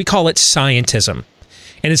show, and we call it scientism.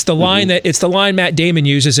 And it's the line Matt Damon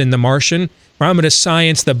uses in The Martian, where I'm going to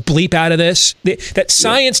science the bleep out of this. That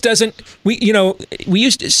science doesn't. We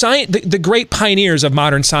used science. The great pioneers of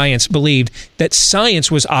modern science believed that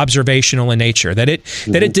science was observational in nature. That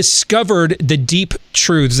it discovered the deep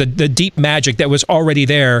truths, the deep magic that was already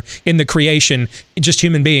there in the creation. Just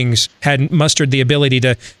human beings hadn't mustered the ability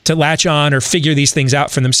to latch on or figure these things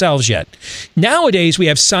out for themselves yet. Nowadays we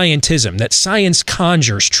have scientism. That science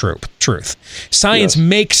conjures truth. Science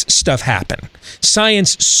makes stuff happen.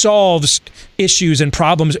 Science solves issues and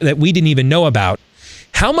problems that we didn't even know about.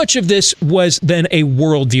 How much of this was then a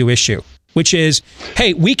worldview issue, which is,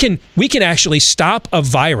 hey, we can actually stop a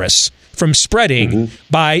virus from spreading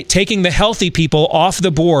by taking the healthy people off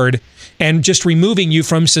the board and just removing you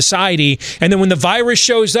from society. And then when the virus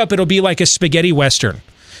shows up, it'll be like a spaghetti western.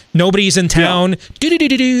 Nobody's in town,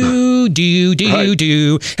 do,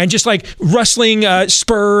 and just like rustling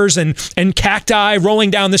spurs and cacti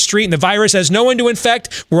rolling down the street, and the virus has no one to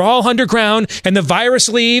infect. We're all underground, and the virus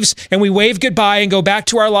leaves, and we wave goodbye and go back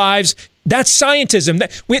to our lives. That's scientism.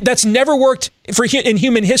 That's never worked in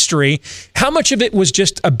human history. How much of it was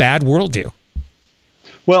just a bad worldview?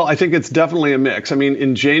 Well, I think it's definitely a mix. I mean,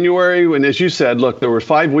 in January, when, as you said, look, there were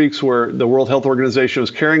 5 weeks where the World Health Organization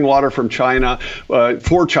was carrying water from China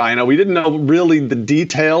for China. We didn't know really the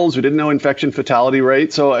details. We didn't know infection fatality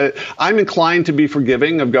rate. So I'm inclined to be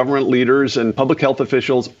forgiving of government leaders and public health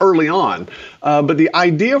officials early on. But the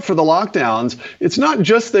idea for the lockdowns, it's not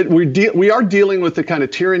just that we are dealing with the kind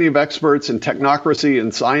of tyranny of experts and technocracy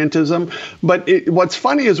and scientism. But what's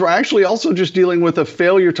funny is we're actually also just dealing with a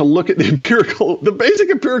failure to look at the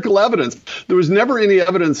basic empirical evidence. There was never any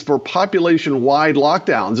evidence for population-wide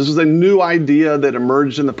lockdowns. This was a new idea that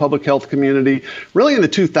emerged in the public health community really in the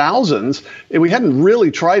 2000s, and we hadn't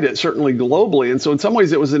really tried it, certainly globally. And so in some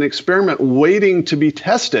ways, it was an experiment waiting to be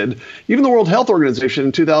tested. Even the World Health Organization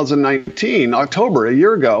in 2019, October, a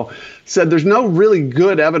year ago, said there's no really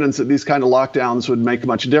good evidence that these kind of lockdowns would make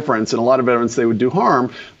much difference, and a lot of evidence they would do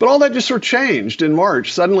harm. But all that just sort of changed in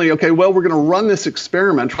March. Suddenly, okay, well, we're going to run this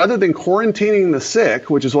experiment. Rather than quarantining the sick,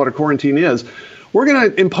 which is what a quarantine is, we're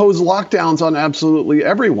going to impose lockdowns on absolutely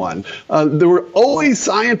everyone. There were always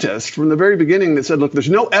scientists from the very beginning that said, look, there's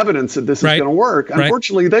no evidence that this is going to work.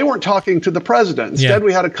 Unfortunately, they weren't talking to the president. Instead,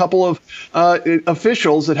 we had a couple of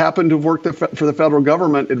officials that happened to have worked for the federal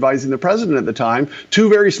government advising the president at the time. Two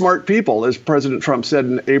very smart people, as President Trump said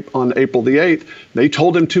on April the 8th. They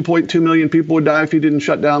told him 2.2 million people would die if he didn't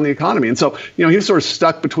shut down the economy. And so, he was sort of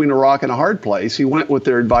stuck between a rock and a hard place. He went with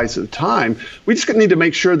their advice at the time. We just need to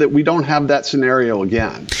make sure that we don't have that scenario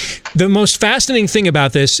again. The most fascinating thing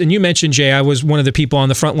about this, and you mentioned, Jay, I was one of the people on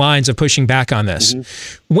the front lines of pushing back on this.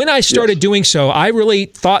 When I started doing so, I really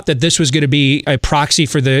thought that this was going to be a proxy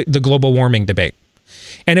for the global warming debate.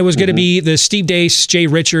 And it was going to be the Steve Deace, Jay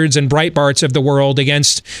Richards, and Breitbarts of the world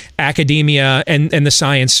against academia and the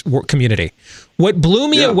science community. What blew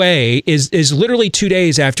me away is literally 2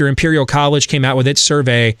 days after Imperial College came out with its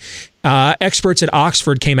survey, experts at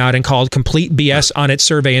Oxford came out and called complete BS on its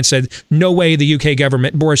survey and said, no way the UK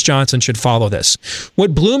government, Boris Johnson, should follow this.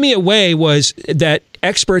 What blew me away was that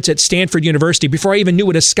experts at Stanford University before I even knew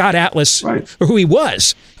what a Scott Atlas or who he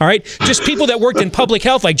was. All right. Just people that worked in public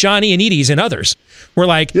health like John Ioannidis and others were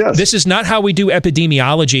like, this is not how we do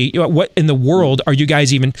epidemiology. What in the world are you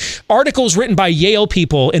guys even? Articles written by Yale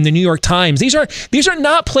people in the New York Times. These are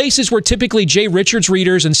not places where typically Jay Richards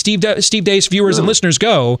readers and Steve Deace viewers and listeners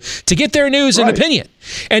go to get their news and opinion.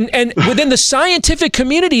 And within the scientific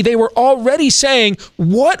community, they were already saying,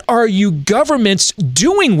 what are you governments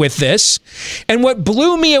doing with this? And what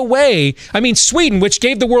blew me away, I mean, Sweden, which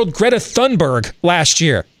gave the world Greta Thunberg last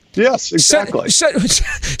year. Yes, exactly.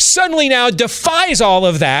 Suddenly now defies all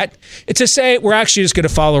of that to say we're actually just going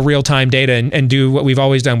to follow real-time data and do what we've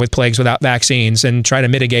always done with plagues without vaccines and try to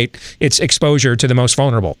mitigate its exposure to the most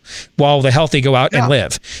vulnerable while the healthy go out and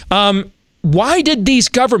live. Why did these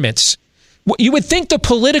governments... You would think the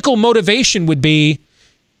political motivation would be,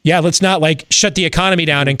 let's not like shut the economy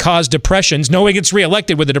down and cause depressions, knowing it's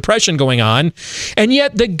reelected with a depression going on. And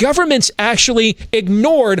yet the governments actually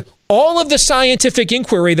ignored all of the scientific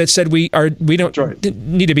inquiry that said we don't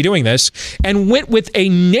need to be doing this, and went with a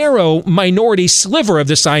narrow minority sliver of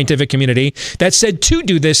the scientific community that said to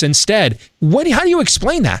do this instead. How do you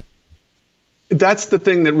explain that? That's the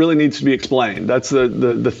thing that really needs to be explained. That's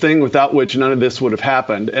the thing without which none of this would have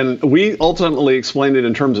happened. And we ultimately explained it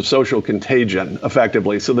in terms of social contagion,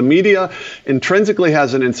 effectively. So the media intrinsically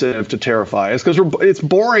has an incentive to terrify us because it's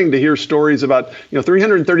boring to hear stories about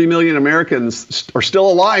 330 million Americans are still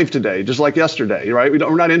alive today, just like yesterday, right?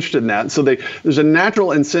 We're not interested in that. So there's a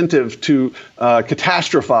natural incentive to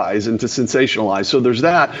catastrophize and to sensationalize. So there's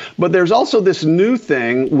that. But there's also this new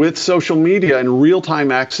thing with social media and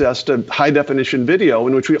real-time access to high-definition video,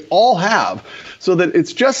 in which we all have, so that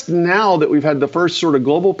it's just now that we've had the first sort of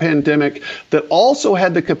global pandemic that also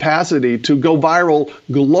had the capacity to go viral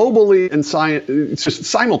globally and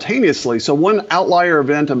simultaneously. So one outlier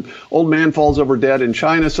event, an old man falls over dead in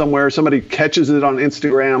China somewhere, somebody catches it on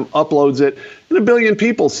Instagram, uploads it, and 1 billion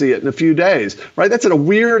people see it in a few days, right? That's a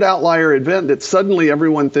weird outlier event that suddenly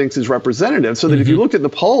everyone thinks is representative. So that if you looked at the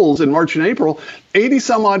polls in March and April,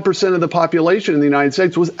 80-some-odd% of the population in the United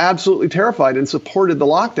States was absolutely terrified and supported the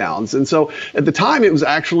lockdowns. And so at the time, it was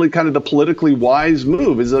actually kind of the politically wise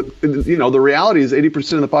move. The reality is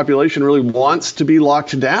 80% of the population really wants to be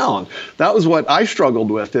locked down. That was what I struggled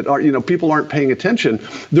with. That people aren't paying attention.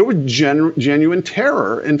 There was genuine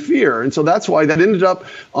terror and fear. And so that's why that ended up,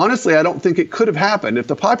 honestly, I don't think it could have happened. If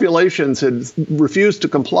the populations had refused to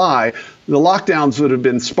comply, the lockdowns would have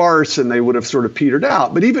been sparse and they would have sort of petered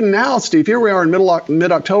out. But even now, Steve, here we are in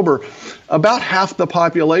mid-October, about half the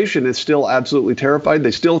population is still absolutely terrified.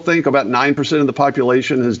 They still think about 9% of the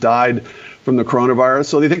population has died from the coronavirus.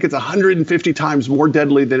 So they think it's 150 times more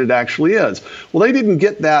deadly than it actually is. Well, they didn't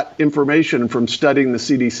get that information from studying the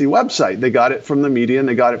CDC website. They got it from the media and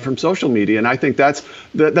they got it from social media. And I think that's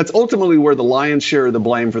ultimately where the lion's share of the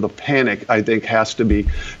blame for the panic, I think, has to be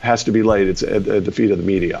laid. It's at the feet of the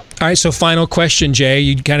media. All right. So final question, Jay.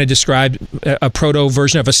 You kind of described a proto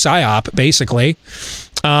version of a PSYOP, basically.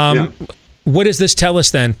 What does this tell us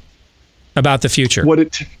then about the future?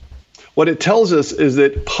 What it tells us is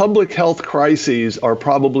that public health crises are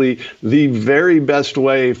probably the very best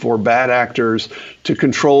way for bad actors to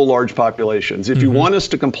control large populations. If you want us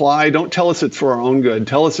to comply, don't tell us it's for our own good.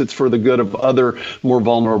 Tell us it's for the good of other more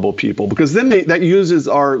vulnerable people, because then that uses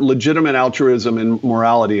our legitimate altruism and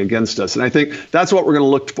morality against us. And I think that's what we're going to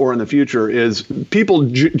look for in the future, is people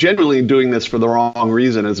genuinely doing this for the wrong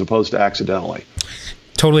reason as opposed to accidentally.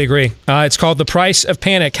 Totally agree. It's called The Price of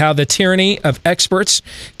Panic, How the Tyranny of Experts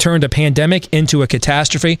Turned a Pandemic into a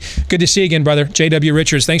Catastrophe. Good to see you again, brother. J.W.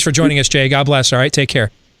 Richards, thanks for joining us, Jay. God bless. All right, take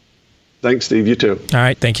care. Thanks, Steve. You too. All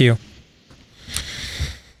right, thank you.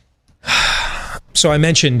 So I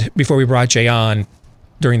mentioned before we brought Jay on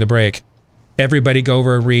during the break, everybody go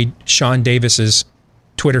over and read Sean Davis's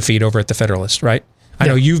Twitter feed over at The Federalist, right? I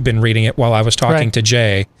know you've been reading it while I was talking to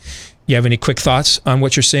Jay. You have any quick thoughts on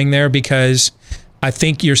what you're seeing there? Because I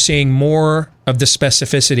think you're seeing more of the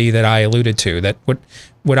specificity that I alluded to. That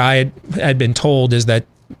what I had been told is that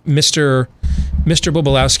Mr.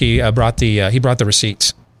 Bobolowski brought the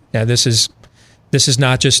receipts. Yeah, this is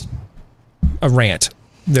not just a rant.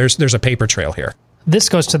 There's a paper trail here. This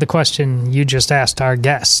goes to the question you just asked our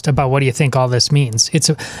guest about what do you think all this means.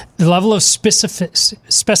 It's the level of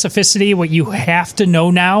specificity, what you have to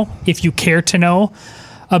know now, if you care to know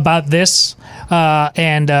about this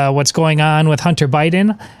and what's going on with Hunter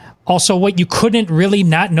Biden. Also, what you couldn't really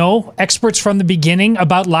not know, experts from the beginning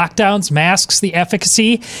about lockdowns, masks, the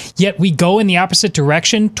efficacy, yet we go in the opposite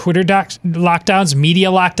direction, Twitter lockdowns, media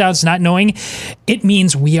lockdowns, not knowing. It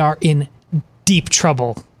means we are in deep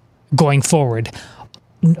trouble going forward.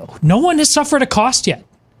 no one has suffered a cost yet.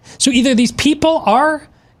 So either these people are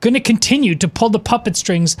going to continue to pull the puppet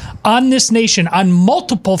strings on this nation on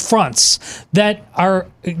multiple fronts that are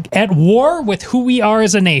at war with who we are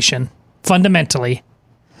as a nation, fundamentally,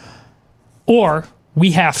 or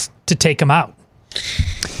we have to take them out.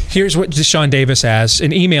 Here's what Sean Davis has,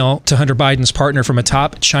 an email to Hunter Biden's partner from a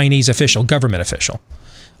top Chinese official, government official.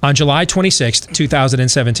 On July 26,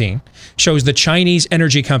 2017, shows the Chinese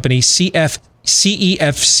energy company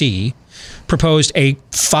CEFC proposed a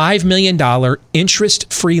 $5 million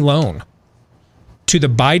interest-free loan to the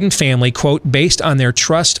Biden family, quote, based on their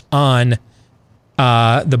trust on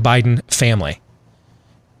the Biden family.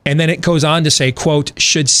 And then it goes on to say, quote,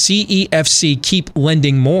 should CEFC keep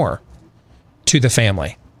lending more to the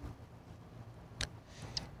family?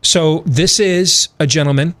 So this is a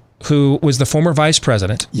gentleman who was the former vice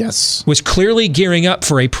president. Yes. Was clearly gearing up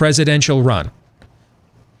for a presidential run.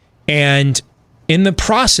 And in the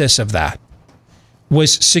process of that,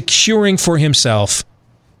 was securing for himself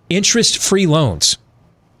interest-free loans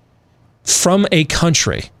from a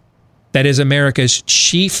country that is America's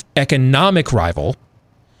chief economic rival.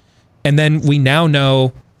 And then we now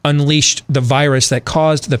know unleashed the virus that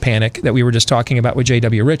caused the panic that we were just talking about with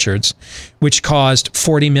J.W. Richards, which caused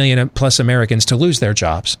 40 million plus Americans to lose their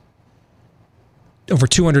jobs. Over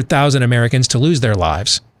 200,000 Americans to lose their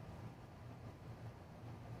lives.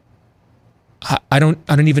 I don't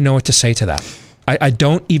even know what to say to that. I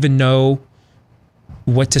don't even know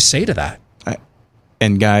what to say to that.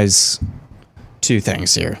 And guys, two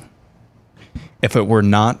things here. If it were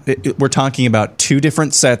not, we're talking about two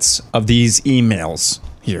different sets of these emails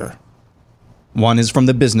here. One is from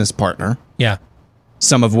the business partner. Yeah.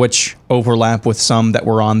 Some of which overlap with some that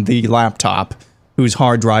were on the laptop, whose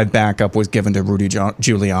hard drive backup was given to Rudy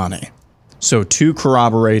Giuliani. So two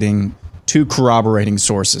corroborating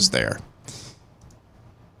sources there.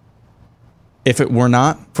 If it were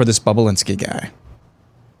not for this Bobulinski guy,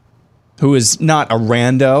 who is not a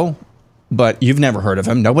rando, but you've never heard of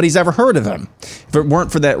him. Nobody's ever heard of him. If it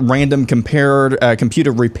weren't for that random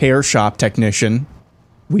computer repair shop technician,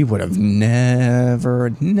 we would have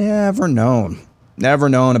never known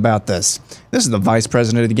about this. This is the vice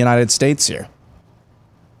president of the United States here.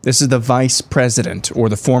 This is the vice president or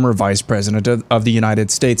the former vice president of the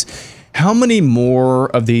United States. How many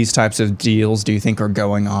more of these types of deals do you think are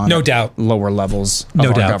going on? No doubt. Lower levels of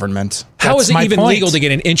our government. How is it even legal to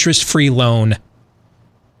get an interest-free loan?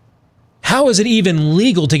 How is it even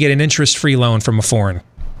legal to get an interest-free loan from a foreign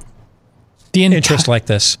interest like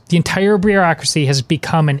this? The entire bureaucracy has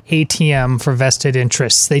become an ATM for vested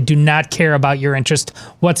interests. They do not care about your interest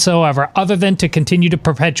whatsoever, other than to continue to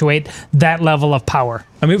perpetuate that level of power.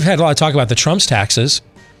 I mean, we've had a lot of talk about the Trump's taxes.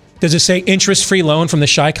 Does it say interest-free loan from the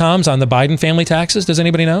Chi-Coms on the Biden family taxes? Does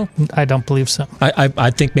anybody know? I don't believe so.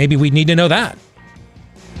 I think maybe we need to know that.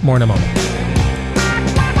 More in a moment.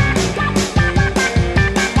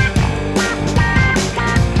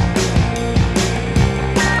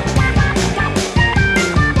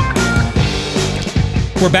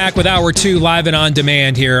 We're back with Hour 2 live and on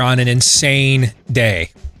demand here on an insane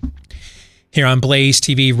day. Here on Blaze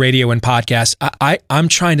TV, radio, and podcast. I'm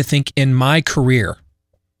trying to think in my career,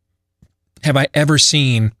 have I ever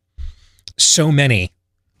seen so many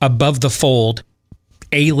above the fold,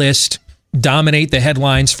 A-list, dominate the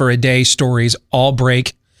headlines for a day stories all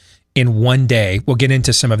break in one day? We'll get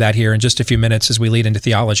into some of that here in just a few minutes as we lead into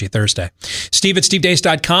Theology Thursday. Steve at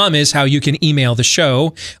stevedeace.com is how you can email the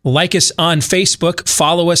show. Like us on Facebook.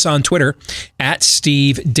 Follow us on Twitter at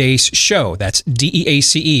Steve Deace Show. That's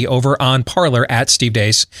DEACE over on Parler at Steve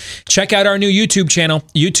Deace. Check out our new YouTube channel,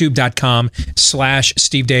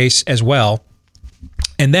 youtube.com/Steve Deace as well.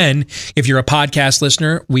 And then, if you're a podcast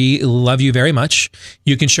listener, we love you very much.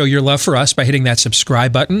 You can show your love for us by hitting that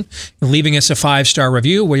subscribe button, leaving us a 5-star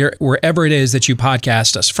review wherever it is that you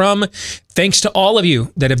podcast us from. Thanks to all of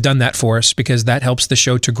you that have done that for us, because that helps the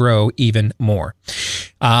show to grow even more.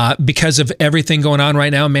 Because of everything going on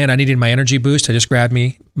right now, man, I needed my energy boost. I just grabbed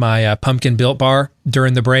me my pumpkin Built Bar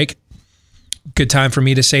during the break. Good time for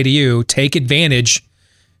me to say to you, take advantage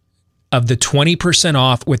of the 20%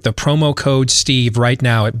 off with the promo code Steve right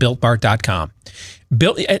now at BuiltBar.com.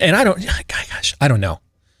 And I don't know.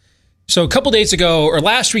 So a couple days ago, or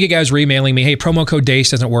last week, you guys were emailing me, hey, promo code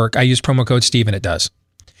Deace doesn't work. I use promo code Steve and it does.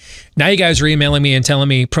 Now you guys are emailing me and telling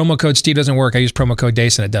me promo code Steve doesn't work. I use promo code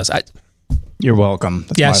Deace and it does. You're welcome.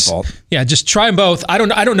 That's my fault. Yeah, just try them both. I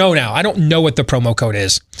don't know now. I don't know what the promo code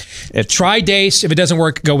is. Try Deace. If it doesn't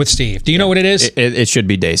work, go with Steve. Do you know what it is? It should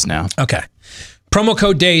be Deace now. Okay. Promo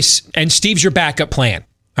code Deace, and Steve's your backup plan.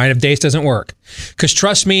 All right, if Deace doesn't work. Because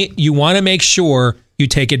trust me, you want to make sure you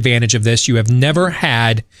take advantage of this. You have never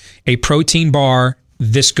had a protein bar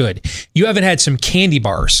this good. You haven't had some candy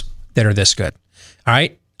bars that are this good. All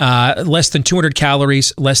right. Less than 200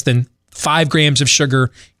 calories, less than 5 grams of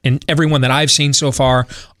sugar in every one that I've seen so far,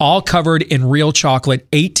 all covered in real chocolate,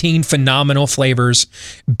 18 phenomenal flavors.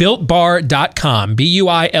 BuiltBar.com,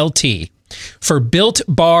 B-U-I-L-T. For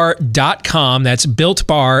BuiltBar.com, that's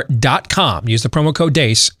BuiltBar.com. Use the promo code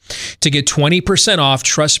DACE to get 20% off.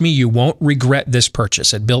 Trust me, you won't regret this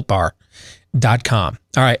purchase at BuiltBar.com.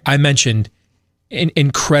 All right, I mentioned an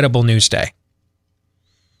incredible news day.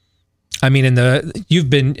 I mean,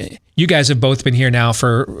 you guys have both been here now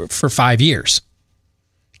for 5 years.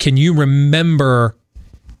 Can you remember,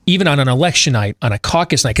 even on an election night, on a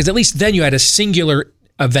caucus night, because at least then you had a singular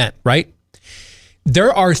event, right?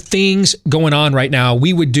 There are things going on right now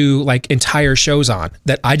we would do like entire shows on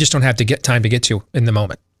that I just don't have to get time to get to in the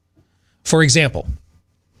moment. For example,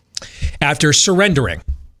 after surrendering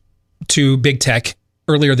to big tech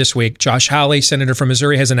earlier this week, Josh Hawley, senator from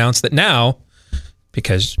Missouri, has announced that now,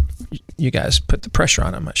 because you guys put the pressure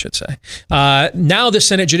on him, I should say. Now the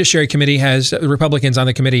Senate Judiciary Committee has, Republicans on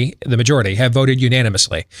the committee, the majority, have voted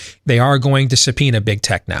unanimously. They are going to subpoena big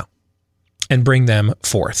tech now and bring them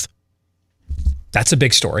forth. That's a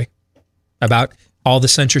big story about all the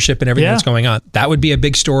censorship and everything that's going on. That would be a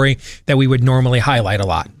big story that we would normally highlight a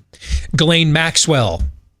lot. Ghislaine Maxwell,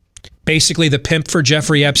 basically the pimp for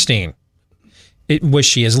Jeffrey Epstein. Was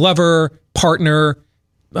she his lover, partner,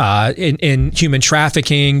 in human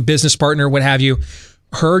trafficking, business partner, what have you?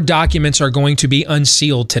 Her documents are going to be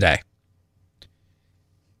unsealed today.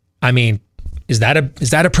 I mean, is that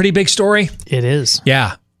a pretty big story? It is.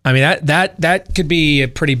 Yeah. I mean, that could be a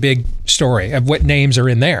pretty big story of what names are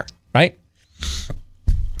in there, right?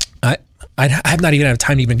 I have not even had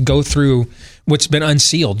time to even go through what's been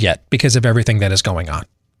unsealed yet because of everything that is going on.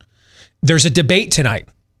 There's a debate tonight.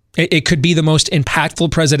 It could be the most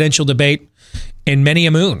impactful presidential debate in many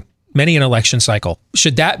a moon, many an election cycle.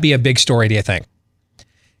 Should that be a big story, do you think?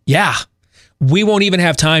 Yeah. We won't even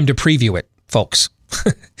have time to preview it, folks.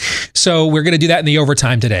 So we're going to do that in the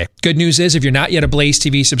overtime today. Good news is, if you're not yet a Blaze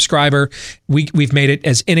TV subscriber, we've made it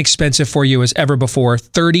as inexpensive for you as ever before.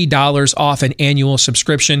 $30 off an annual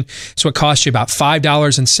subscription. So it costs you about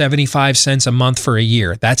 $5.75 a month for a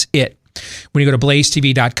year. That's it. When you go to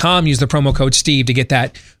blazetv.com, use the promo code Steve to get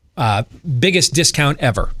that biggest discount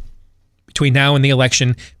ever. Between now and the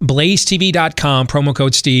election, blazetv.com, promo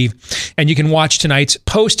code Steve. And you can watch tonight's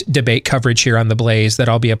post-debate coverage here on The Blaze that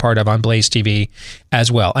I'll be a part of on Blaze TV as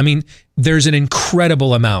well. I mean, there's an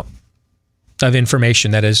incredible amount of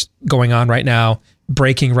information that is going on right now,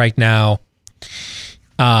 breaking right now.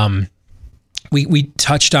 We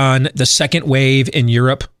touched on the second wave in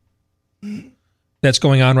Europe that's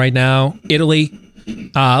going on right now. Italy,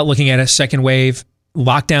 looking at a second wave.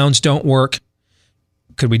 Lockdowns don't work.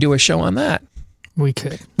 Could we do a show on that? We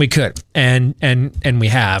could. And we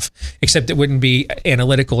have, except it wouldn't be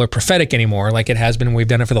analytical or prophetic anymore like it has been when we've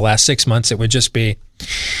done it for the last 6 months. It would just be,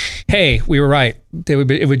 hey, we were right.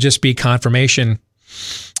 It would just be confirmation.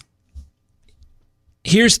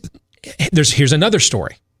 Here's another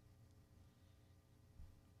story.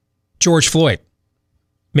 George Floyd,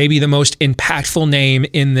 maybe the most impactful name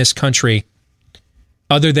in this country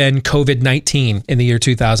other than COVID-19 in the year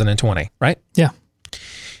 2020, right? Yeah.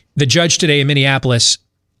 The judge today in Minneapolis,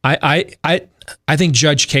 I think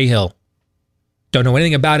Judge Cahill, don't know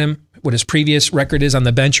anything about him, what his previous record is on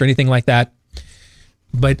the bench or anything like that,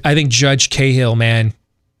 but I think Judge Cahill, man,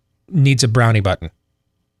 needs a brownie button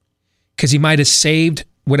because he might have saved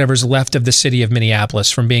whatever's left of the city of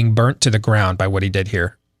Minneapolis from being burnt to the ground by what he did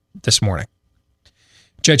here this morning.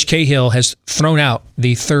 Judge Cahill has thrown out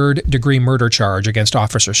the third-degree murder charge against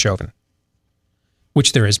Officer Chauvin,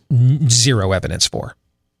 which there is zero evidence for.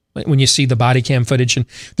 When you see the body cam footage, and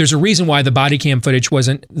there's a reason why the body cam footage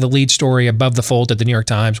wasn't the lead story above the fold at the New York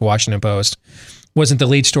Times, Washington Post, wasn't the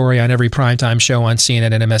lead story on every primetime show on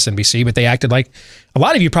CNN and MSNBC, but they acted like, a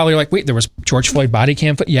lot of you probably are like, wait, there was George Floyd body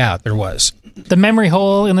cam footage? Yeah, there was. The memory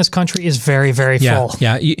hole in this country is very, very full.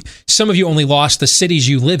 Yeah. Some of you only lost the cities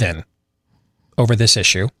you live in over this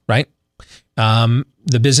issue, right?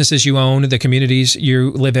 The businesses you own, the communities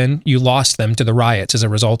you live in, you lost them to the riots as a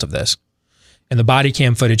result of this. And the body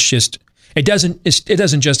cam footage it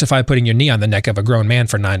doesn't justify putting your knee on the neck of a grown man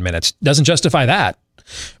for 9 minutes. Doesn't justify that.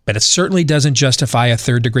 But it certainly doesn't justify a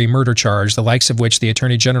third-degree murder charge, the likes of which the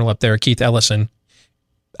Attorney General up there, Keith Ellison,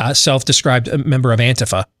 self-described member of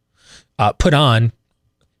Antifa, put on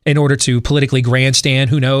in order to politically grandstand.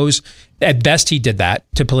 Who knows? At best, he did that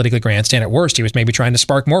to politically grandstand. At worst, he was maybe trying to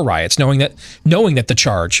spark more riots, knowing that the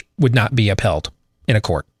charge would not be upheld in a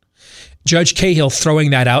court. Judge Cahill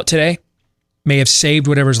throwing that out today may have saved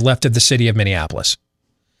whatever's left of the city of Minneapolis.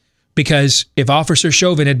 Because if Officer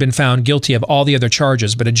Chauvin had been found guilty of all the other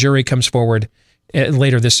charges, but a jury comes forward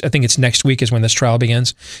later I think it's next week is when this trial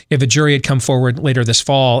begins. If a jury had come forward later this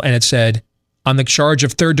fall and it said, on the charge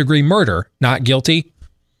of third-degree murder, not guilty,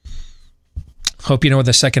 hope you know what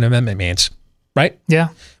the Second Amendment means, right? Yeah.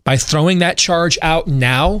 By throwing that charge out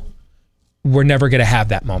now, we're never going to have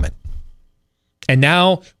that moment. And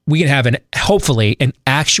now we can have hopefully an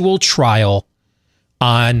actual trial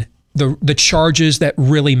on the charges that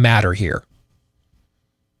really matter here.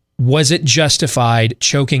 Was it justified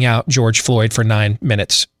choking out George Floyd for 9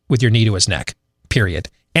 minutes with your knee to his neck? Period.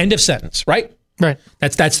 End of sentence, right? Right.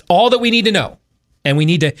 That's all that we need to know. And we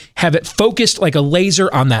need to have it focused like a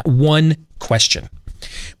laser on that one question.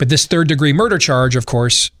 But this third-degree murder charge, of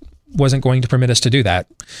course, wasn't going to permit us to do that.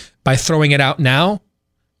 By throwing it out now,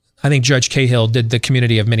 I think Judge Cahill did the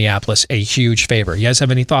community of Minneapolis a huge favor. You guys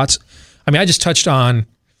have any thoughts? I mean, I just touched on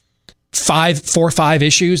 4 or 5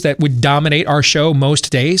 issues that would dominate our show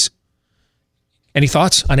most days. Any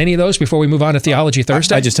thoughts on any of those before we move on to Theology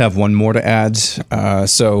Thursday? I just have one more to add.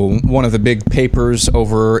 So one of the big papers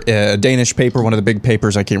over, a Danish paper, one of the big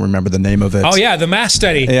papers, I can't remember the name of it. Oh, yeah, the mask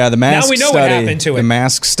study. Yeah, the mask study. Now we know what happened to it. The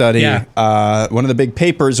mask study. Yeah. One of the big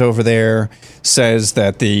papers over there says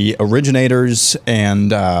that the originators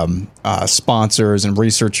and sponsors and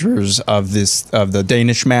researchers of the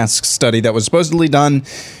Danish mask study that was supposedly done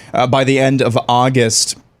by the end of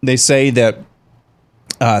August, they say that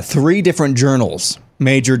 3 different journals,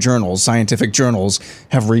 major journals, scientific journals,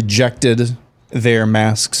 have rejected their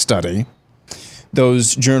mask study.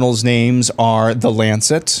 Those journals' names are The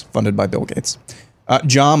Lancet, funded by Bill Gates,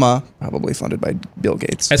 JAMA, probably funded by Bill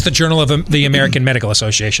Gates. That's the Journal of the American Medical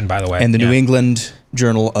Association, by the way. And the New England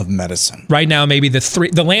Journal of Medicine. Right now, maybe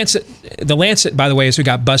the Lancet, by the way, is who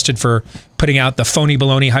got busted for putting out the phony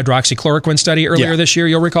baloney hydroxychloroquine study earlier this year,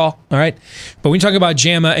 you'll recall. All right. But when you talk about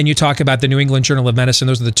JAMA and you talk about the New England Journal of Medicine,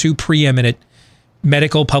 those are the 2 preeminent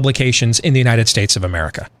medical publications in the United States of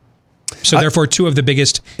America. So therefore, 2 of the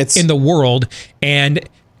biggest in the world. And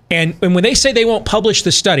when they say they won't publish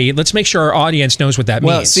the study, let's make sure our audience knows what that means.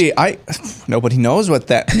 Well, see, nobody knows what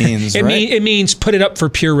that means, right? It means put it up for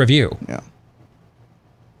peer review. Yeah.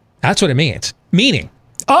 That's what it means. Meaning.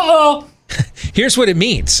 Uh-oh. Here's what it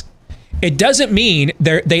means. It doesn't mean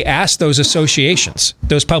they asked those associations,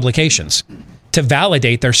 those publications, to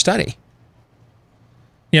validate their study.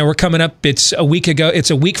 You know, we're coming up, it's a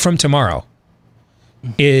week from tomorrow,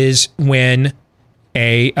 is when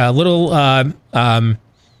a little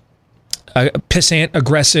pissant,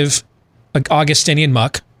 aggressive Augustinian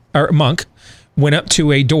monk went up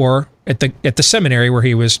to a door at the seminary where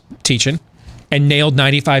he was teaching and nailed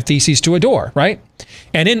 95 Theses to a door, right?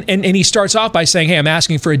 And he starts off by saying, hey, I'm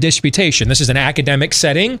asking for a disputation. This is an academic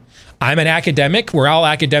setting. I'm an academic. We're all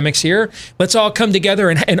academics here. Let's all come together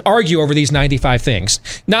and argue over these 95 things,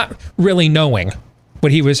 not really knowing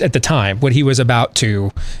what he was at the time, what he was about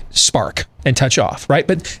to spark and touch off, right?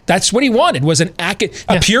 But that's what he wanted, was a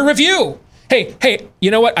peer review. Hey, you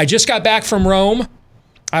know what? I just got back from Rome.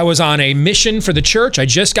 I was on a mission for the church. I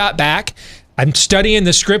just got back. I'm studying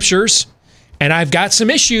the scriptures, and I've got some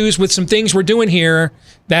issues with some things we're doing here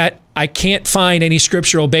that I can't find any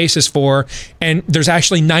scriptural basis for, and there's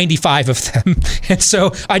actually 95 of them. And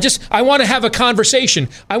so I want to have a conversation.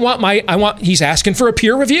 He's asking for a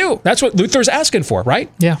peer review. That's what Luther's asking for,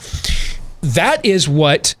 right? Yeah. That is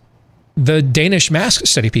what the Danish mask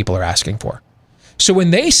study people are asking for. So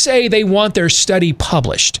when they say they want their study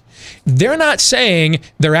published, they're not saying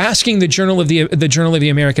they're asking the Journal of the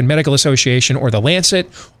American Medical Association or the Lancet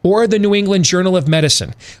or the New England Journal of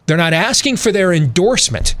Medicine. They're not asking for their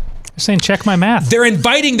endorsement. They're saying, check my math. They're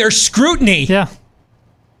inviting their scrutiny. Yeah.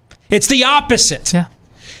 It's the opposite. Yeah.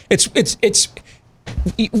 It's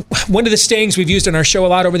one of the sayings we've used on our show a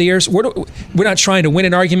lot over the years. We're not trying to win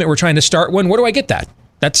an argument. We're trying to start one. Where do I get that?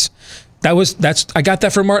 I got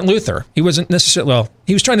that from Martin Luther. He wasn't necessarily,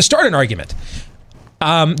 he was trying to start an argument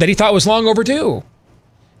that he thought was long overdue.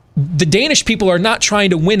 The Danish people are not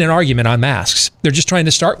trying to win an argument on masks. They're just trying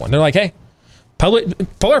to start one. They're like, hey,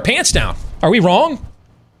 pull our pants down. Are we wrong?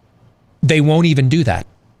 They won't even do that.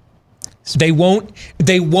 They won't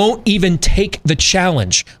even take the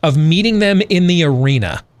challenge of meeting them in the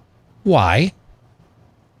arena. Why?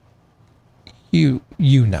 You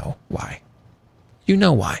know why. You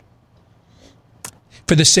know why.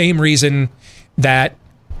 For the same reason that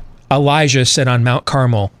Elijah sat on Mount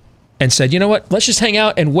Carmel and said, you know what, let's just hang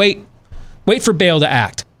out and wait for Baal to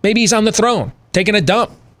act. Maybe he's on the throne, taking a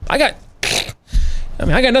dump. I got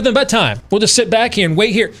nothing but time. We'll just sit back here and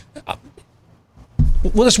wait here.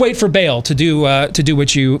 we'll just wait for Bail to do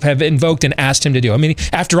what you have invoked and asked him to do. I mean,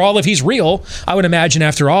 after all, if he's real, I would imagine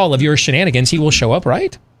after all of your shenanigans, he will show up,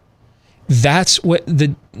 right? That's what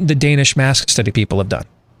the Danish mask study people have done.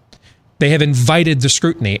 They have invited the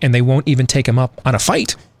scrutiny, and they won't even take him up on a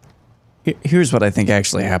fight. Here's what I think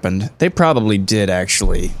actually happened. They probably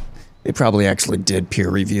actually did peer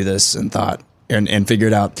review this and thought and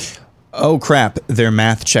figured out, oh crap, their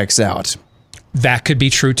math checks out. That could be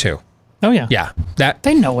true too. Oh yeah, yeah. That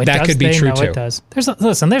they know it. That does. could be they true know too. It does.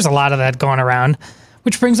 There's a lot of that going around,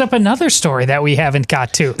 which brings up another story that we haven't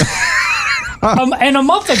got to. And a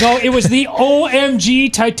month ago, it was the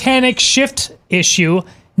OMG Titanic shift issue.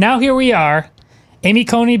 Now here we are. Amy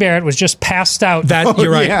Coney Barrett was just passed out.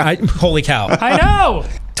 You're right. Yeah. Holy cow! I know.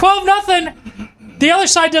 12-0. The other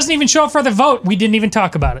side doesn't even show up for the vote. We didn't even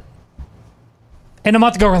talk about it. And a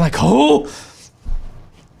month ago, we're like, oh.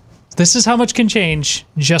 This is how much can change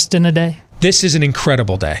just in a day. This is an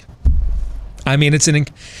incredible day. I mean,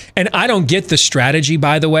 and I don't get the strategy,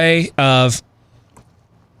 by the way, of,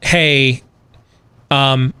 hey,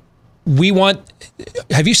 have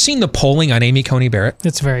you seen the polling on Amy Coney Barrett?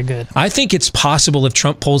 It's very good. I think it's possible if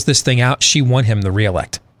Trump pulls this thing out, she won him the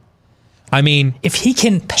reelect. I mean, if he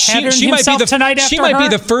can pattern she himself might be tonight after she might be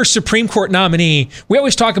the first Supreme Court nominee. We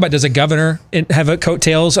always talk about, does a governor have a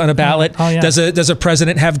coattails on a ballot? Oh, yeah. Does a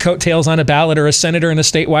president have coattails on a ballot, or a senator in a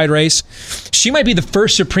statewide race? She might be the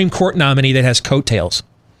first Supreme Court nominee that has coattails.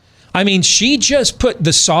 I mean, she just put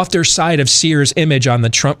the softer side of Sears' image on the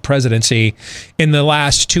Trump presidency in the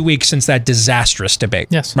last 2 weeks since that disastrous debate.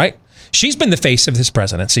 Yes. Right? She's been the face of this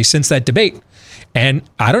presidency since that debate. And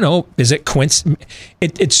I don't know, is it coincidence?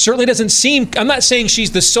 It certainly doesn't seem, I'm not saying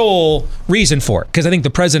she's the sole reason for it, because I think the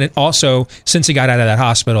president also, since he got out of that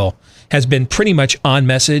hospital, has been pretty much on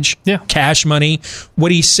message. Yeah. Cash money.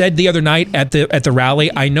 What he said the other night at the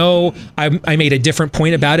rally, I know I made a different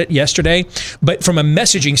point about it yesterday, but from a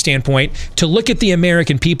messaging standpoint, to look at the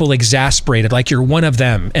American people exasperated, like you're one of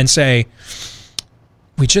them, and say,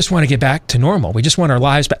 we just want to get back to normal. We just want our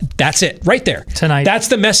lives back. That's it, right there. Tonight. That's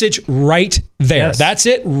the message right there. Yes. That's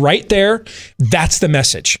it right there. That's the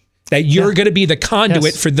message. That you're going to be the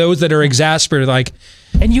conduit for those that are exasperated, like,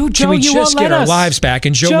 and you, Joe, can we you just won't get let our us. lives back?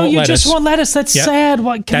 And Joe won't you let us. just won't let us. That's Yep. sad.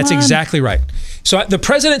 What? That's exactly right. So the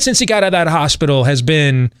president, since he got out of that hospital, has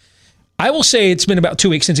been, I will say it's been about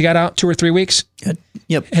 2 weeks since he got out, 2 or 3 weeks.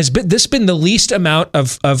 Yep. Has this been the least amount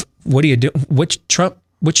of what do you do?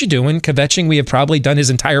 What you doing? Kvetching we have probably done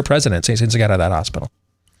his entire presidency since he got out of that hospital.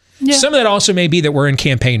 Yeah. Some of that also may be that we're in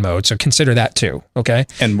campaign mode, so consider that too, okay?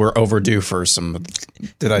 And we're overdue for some,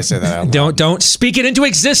 did I say that out loud? Don't speak it into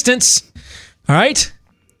existence, all right?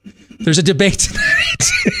 There's a debate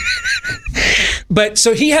tonight. But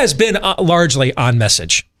so he has been largely on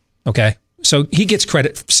message, okay? So he gets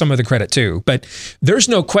some of the credit too. But there's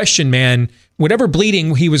no question, man, whatever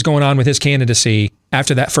bleeding he was going on with his candidacy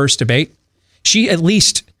after that first debate, she at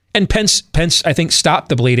least, and Pence, I think, stopped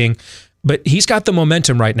the bleeding, but he's got the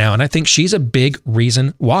momentum right now, and I think she's a big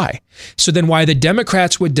reason why. So then why the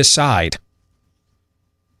Democrats would decide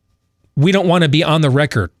we don't want to be on the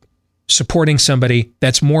record supporting somebody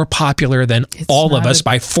that's more popular than all of us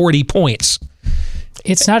by 40 points.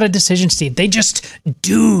 It's not a decision, Steve. They just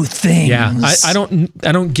do things. Yeah, I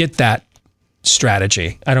don't get that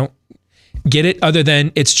strategy. I don't get it, other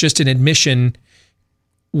than it's just an admission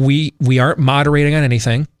we aren't moderating on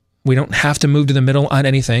anything. We don't have to move to the middle on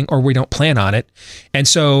anything, or we don't plan on it. And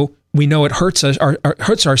so we know it hurts us,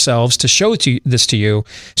 hurts ourselves to show this to you.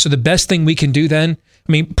 So the best thing we can do then,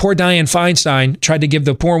 I mean, poor Dianne Feinstein tried to give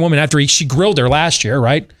the poor woman, after she grilled her last year,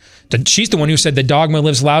 right? She's the one who said the dogma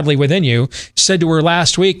lives loudly within you, said to her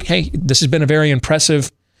last week, hey, this has been a very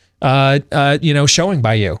impressive showing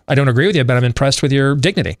by you. I don't agree with you, but I'm impressed with your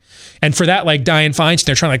dignity. And for that, like Dianne Feinstein,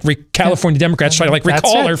 they're trying to California Democrats try to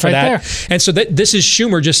recall her for that. There. And so this is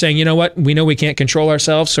Schumer just saying, you know what? We know we can't control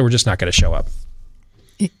ourselves, so we're just not going to show up.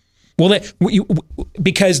 Well,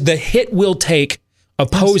 because the hit will take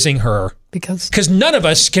opposing her, because none of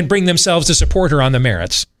us can bring themselves to support her on the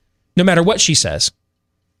merits, no matter what she says.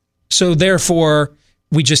 So therefore,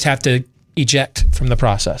 we just have to eject from the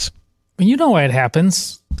process. You know why it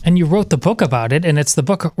happens, and you wrote the book about it, and it's the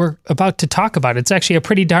book we're about to talk about. It's actually a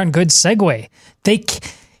pretty darn good segue.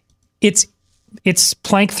 It's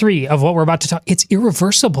plank 3 of what we're about to talk. It's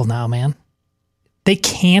irreversible now, man. They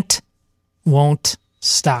won't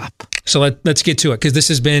stop. So let's get to it, because this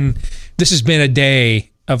has been a day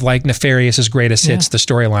of like Nefarious's greatest hits, the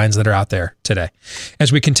storylines that are out there today.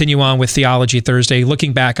 As we continue on with Theology Thursday,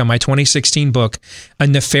 looking back on my 2016 book, A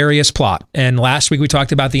Nefarious Plot. And last week we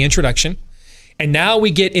talked about the introduction And now we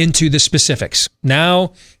get into the specifics.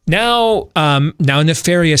 Now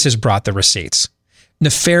Nefarious has brought the receipts.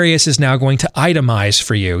 Nefarious is now going to itemize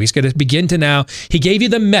for you. He's going to begin to he gave you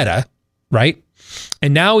the meta, right?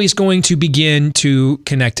 And now he's going to begin to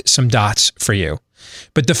connect some dots for you.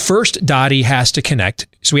 But the first dot he has to connect,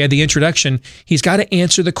 so we had the introduction, he's got to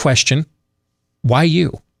answer the question, why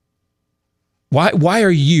you? Why are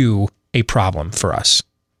you a problem for us?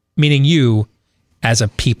 Meaning you as a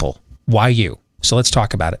people. Why you? So let's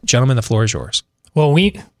talk about it. Gentlemen, the floor is yours. Well,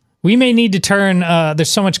 we may need to turn, there's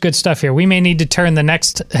so much good stuff here. We may need to turn the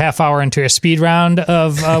next half hour into a speed round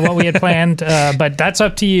of what we had planned, but that's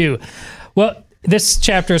up to you. Well, this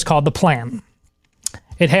chapter is called The Plan.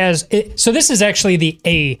 So this is actually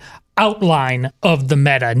a outline of the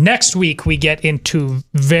meta. Next week, we get into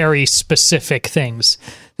very specific things.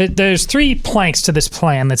 There's 3 planks to this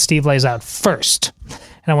plan that Steve lays out. First,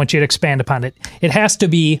 and I want you to expand upon it, it has to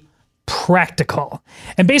be practical.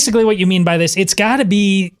 And basically what you mean by this, it's got to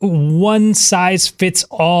be one size fits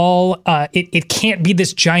all. It can't be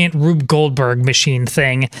this giant Rube Goldberg machine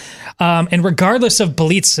thing. And regardless of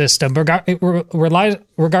belief system,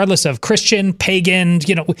 regardless of Christian, pagan,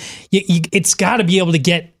 it's got to be able to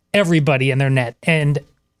get everybody in their net. And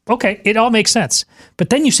okay, it all makes sense. But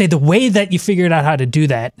then you say the way that you figured out how to do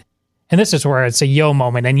that, and this is where it's a yo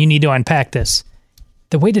moment and you need to unpack this.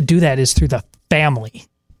 The way to do that is through the family.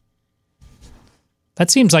 That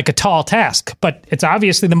seems like a tall task, but it's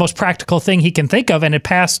obviously the most practical thing he can think of. And it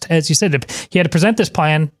passed, as you said, he had to present this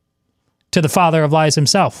plan to the father of lies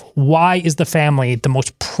himself. Why is the family the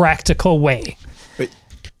most practical way?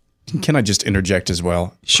 Can I just interject as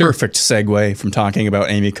well? Sure. Perfect segue from talking about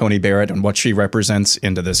Amy Coney Barrett and what she represents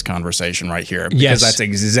into this conversation right here. Because that's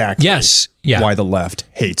exactly why the left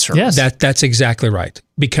hates her. Yes. That's exactly right.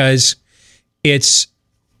 Because the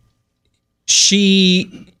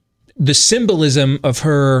symbolism of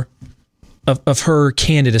her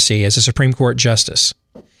candidacy as a Supreme Court justice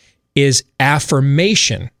is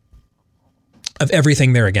affirmation of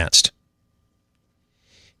everything they're against.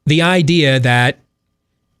 The idea that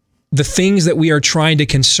the things that we are trying to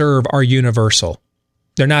conserve are universal.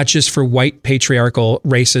 They're not just for white patriarchal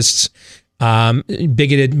racists,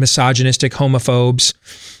 bigoted, misogynistic homophobes,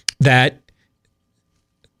 that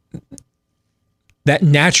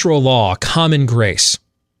natural law, common grace,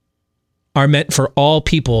 are meant for all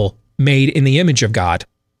people made in the image of God.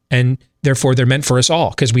 And therefore they're meant for us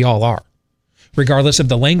all, because we all are. Regardless of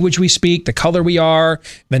the language we speak, the color we are,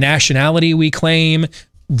 the nationality we claim,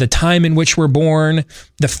 the time in which we're born,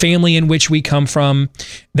 the family in which we come from,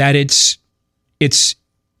 that it's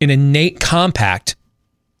an innate compact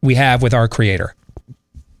we have with our Creator.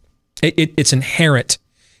 It's inherent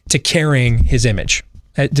to carrying his image,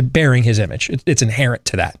 to bearing his image. It's inherent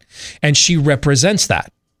to that. And she represents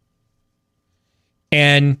that.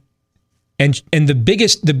 And the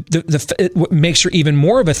biggest, what makes her even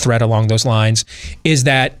more of a threat along those lines is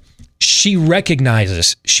that she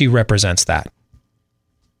recognizes she represents that,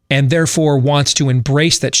 and therefore wants to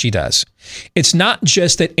embrace that she does. It's not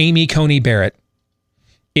just that Amy Coney Barrett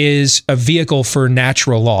is a vehicle for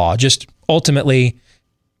natural law, just ultimately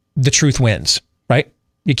the truth wins, right?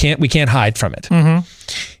 We can't hide from it. Mm-hmm.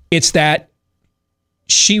 It's that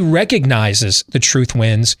she recognizes the truth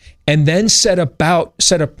wins and then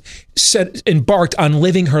embarked on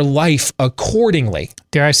living her life accordingly.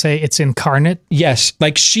 Dare I say it's incarnate? Yes.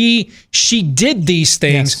 Like she did these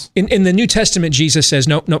things. Yes. In the New Testament, Jesus says,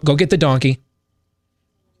 no, go get the donkey.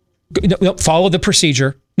 No, follow the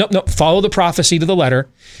procedure. No, follow the prophecy to the letter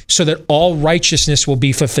so that all righteousness will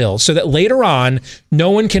be fulfilled. So that later on, no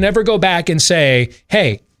one can ever go back and say,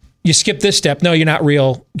 hey, you skipped this step. No, you're not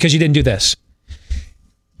real because you didn't do this.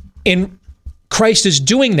 And Christ is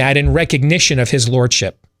doing that in recognition of his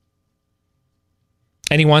lordship.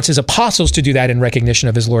 And he wants his apostles to do that in recognition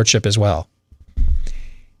of his lordship as well.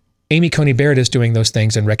 Amy Coney Barrett is doing those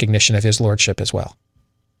things in recognition of his lordship as well.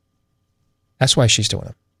 That's why she's doing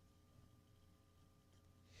them.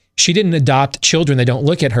 She didn't adopt children that don't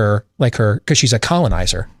look at her like her because she's a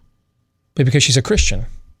colonizer, but because she's a Christian.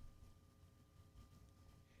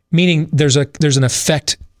 Meaning there's an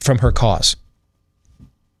effect from her cause.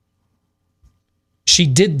 She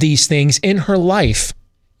did these things in her life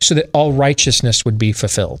so that all righteousness would be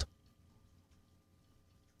fulfilled.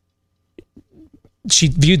 She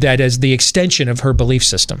viewed that as the extension of her belief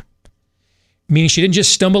system, meaning she didn't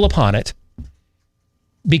just stumble upon it.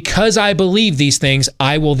 Because I believe these things,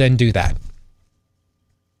 I will then do that.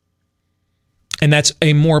 And that's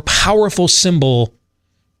a more powerful symbol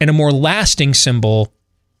and a more lasting symbol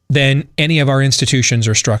than any of our institutions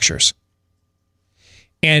or structures.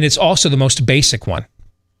 And it's also the most basic one.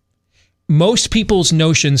 most people's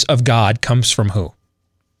notions of God comes from who?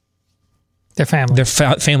 Their family. Their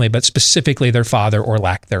family, but specifically their father or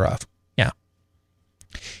lack thereof. Yeah.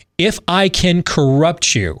 If I can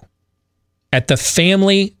corrupt you at the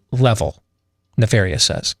family level, Nefarious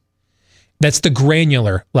says, that's the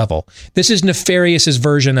granular level. This is Nefarious's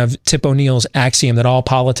version of Tip O'Neill's axiom that all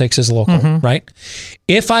politics is local, right?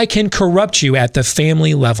 If I can corrupt you at the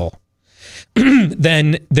family level,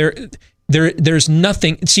 then there's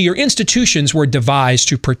nothing. See, your institutions were devised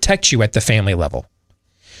to protect you at the family level.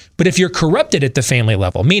 But if you're corrupted at the family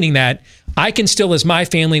level, meaning that I can still, as my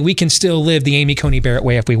family, we can still live the Amy Coney Barrett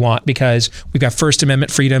way if we want, because we've got First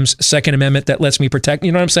Amendment freedoms, Second Amendment that lets me protect,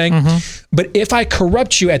 you know what I'm saying? But if I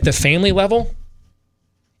corrupt you at the family level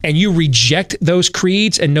and you reject those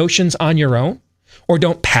creeds and notions on your own, or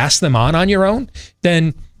don't pass them on your own,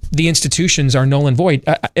 then the institutions are null and void.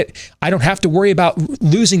 I don't have to worry about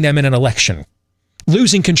losing them in an election,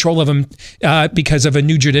 losing control of them because of a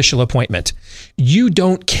new judicial appointment. You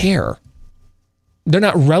don't care. They're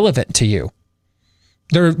not relevant to you.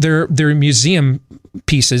 They're museum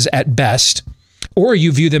pieces at best, or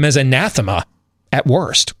you view them as anathema at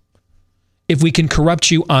worst. If we can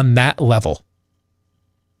corrupt you on that level.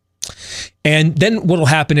 And then what will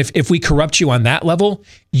happen if we corrupt you on that level,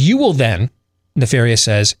 you will then, Nefarious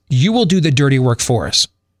says, you will do the dirty work for us.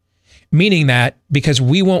 Meaning that because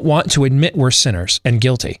we won't want to admit we're sinners and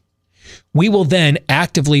guilty, we will then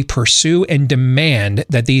actively pursue and demand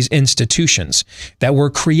that these institutions that were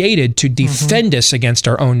created to defend us against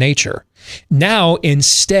our own nature now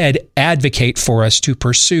instead advocate for us to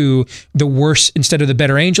pursue the worst, instead of the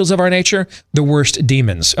better angels of our nature, the worst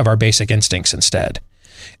demons of our basic instincts instead.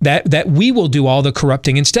 That we will do all the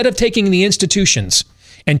corrupting instead of taking the institutions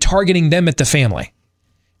and targeting them at the family.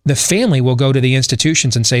 The family will go to the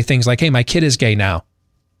institutions and say things like, hey, my kid is gay now.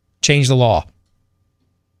 Change the law.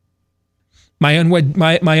 My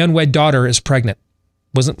unwed daughter is pregnant.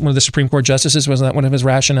 Wasn't one of the Supreme Court justices, wasn't that one of his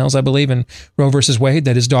rationales, I believe, in Roe versus Wade,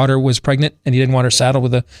 that his daughter was pregnant and he didn't want her saddled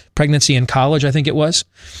with a pregnancy in college, I think it was.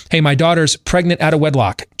 Hey, my daughter's pregnant out of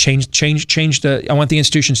wedlock. I want the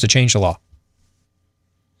institutions to change the law.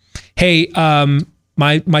 Hey,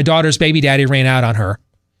 my daughter's baby daddy ran out on her.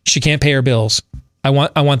 She can't pay her bills. I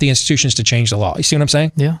want the institutions to change the law. You see what I'm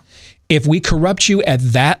saying? Yeah. If we corrupt you at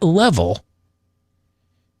that level,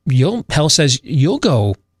 hell says you'll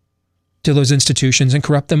go to those institutions and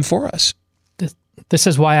corrupt them for us. This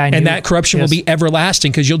is why I knew. And that corruption will be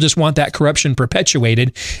everlasting because you'll just want that corruption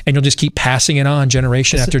perpetuated and you'll just keep passing it on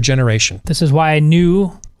generation after generation. This is why I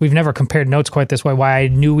knew, we've never compared notes quite this way, why I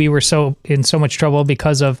knew we were in so much trouble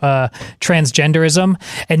because of transgenderism.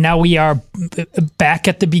 And now we are back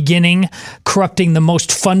at the beginning, corrupting the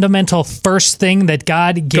most fundamental first thing that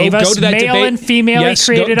God gave us, male debate. And female. Yes,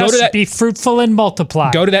 he created us to be fruitful and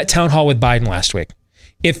multiply. Go to that town hall with Biden last week.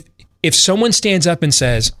 If someone stands up and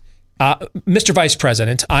says, Mr. Vice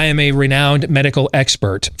President, I am a renowned medical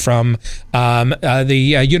expert from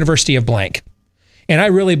the University of blank. And I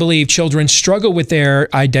really believe children struggle with their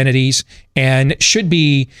identities and should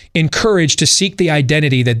be encouraged to seek the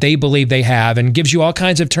identity that they believe they have, and gives you all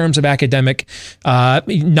kinds of terms of academic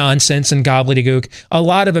nonsense and gobbledygook. A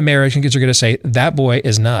lot of Americans are going to say, that boy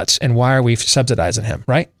is nuts, and why are we subsidizing him,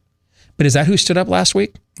 right? But is that who stood up last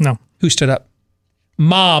week? No. Who stood up?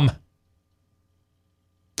 Mom.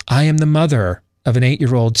 I am the mother of an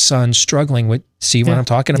 8-year-old son struggling with, see what I'm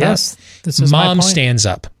talking about? Yes, this is Mom my point. stands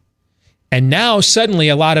up. And now suddenly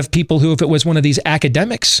a lot of people who, if it was one of these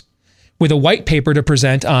academics with a white paper to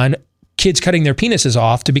present on kids cutting their penises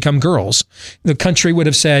off to become girls, the country would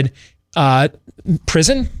have said,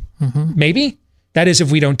 prison, maybe? That is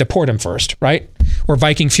if we don't deport them first, right? Or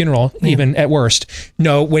Viking funeral, even at worst.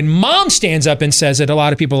 No, when Mom stands up and says it, a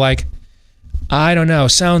lot of people are like, I don't know,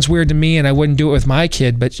 sounds weird to me and I wouldn't do it with my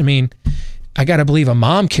kid, but I mean, I got to believe a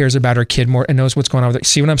mom cares about her kid more and knows what's going on with it.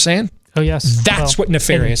 See what I'm saying? Oh, yes. That's what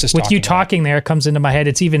Nefarious is talking about. With you talking there, it comes into my head.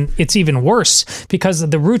 It's even worse because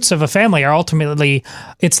the roots of a family are ultimately,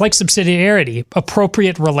 it's like subsidiarity,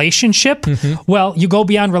 appropriate relationship. Well, you go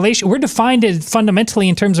beyond relation. We're defined fundamentally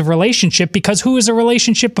in terms of relationship because who is a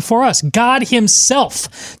relationship before us? God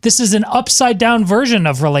himself. This is an upside down version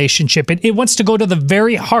of relationship. It wants to go to the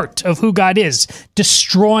very heart of who God is,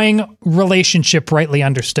 destroying relationship rightly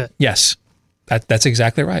understood. Yes, that's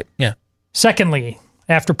exactly right. Yeah. Secondly,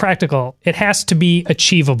 after practical, it has to be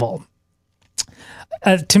achievable.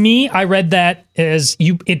 To me, I read that as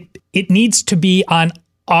it needs to be on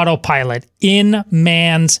autopilot in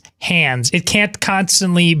man's hands. It can't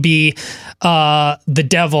constantly be the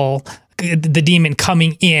devil, the demon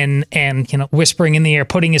coming in and whispering in the ear,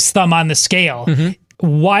 putting his thumb on the scale.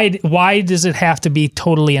 Why does it have to be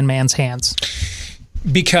totally in man's hands?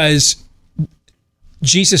 Because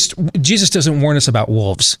Jesus doesn't warn us about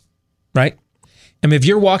wolves, right? I mean, if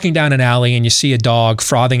you're walking down an alley and you see a dog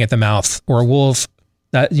frothing at the mouth or a wolf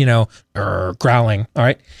that, growling, all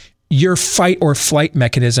right, your fight or flight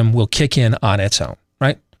mechanism will kick in on its own,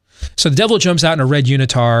 right? So the devil jumps out in a red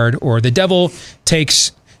unitard, or the devil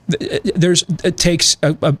takes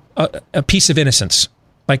a piece of innocence,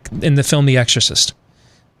 like in the film The Exorcist.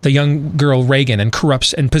 The young girl Reagan, and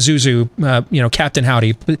corrupts, and Pazuzu, Captain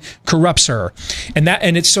Howdy corrupts her,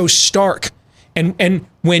 and it's so stark. And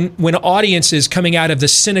when audiences coming out of the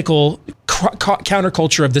cynical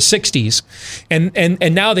counterculture of the 60s,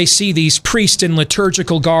 and now they see these priests in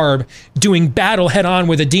liturgical garb doing battle head on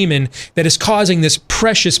with a demon that is causing this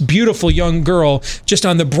precious, beautiful young girl just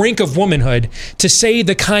on the brink of womanhood to say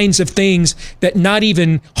the kinds of things that not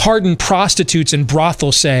even hardened prostitutes and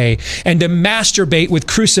brothels say, and to masturbate with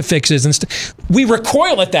crucifixes and stuff. We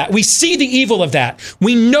recoil at that. We see the evil of that.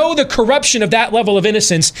 We know the corruption of that level of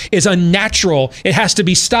innocence is unnatural. It has to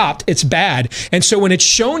be stopped. It's bad. And so when it's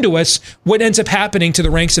shown to us, what ends up happening to the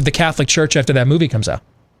ranks of the Catholic Church after that movie comes out?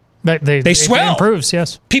 They swell. It improves,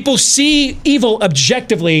 yes. People see evil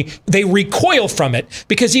objectively. They recoil from it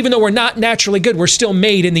because even though we're not naturally good, we're still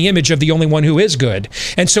made in the image of the only one who is good.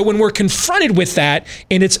 And so when we're confronted with that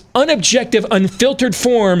in its unobjective, unfiltered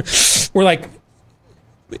form, we're like,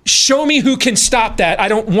 show me who can stop that.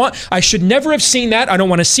 I should never have seen that. I don't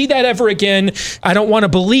want to see that ever again. I don't want to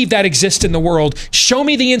believe that exists in the world. Show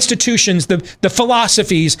me the institutions, the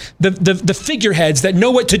philosophies, the figureheads that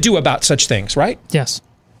know what to do about such things, right? Yes.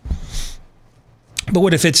 But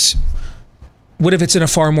what if it's in a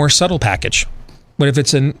far more subtle package? What if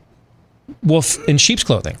it's in wolf in sheep's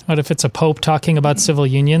clothing? What if it's a pope talking about civil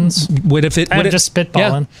unions? What if I'm just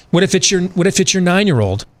spitballing. Yeah. What if it's your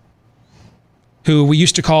 9-year-old who we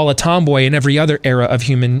used to call a tomboy in every other era of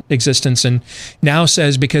human existence, and now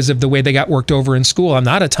says because of the way they got worked over in school, I'm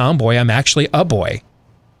not a tomboy, I'm actually a boy.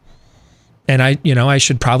 And I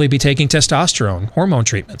should probably be taking testosterone hormone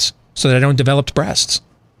treatments so that I don't develop breasts,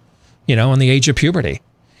 on the age of puberty.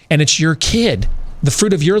 And it's your kid, the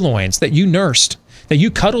fruit of your loins that you nursed, that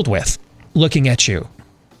you cuddled with, looking at you.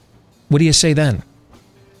 What do you say then?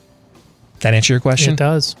 That answer your question? It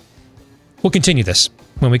does. We'll continue this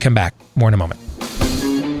when we come back. More in a moment.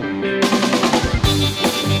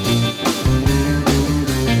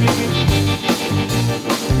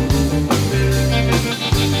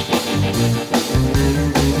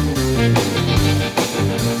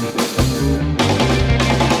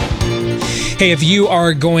 Hey, if you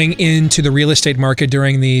are going into the real estate market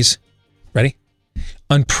during these, ready?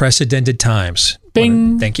 Unprecedented times.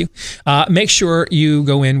 Bing. Thank you. Make sure you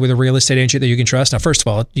go in with a real estate agent that you can trust. Now, first of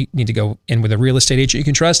all, you need to go in with a real estate agent you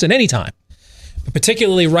can trust at any time, but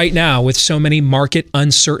particularly right now with so many market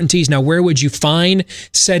uncertainties. Now, where would you find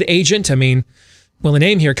said agent? I mean, well, the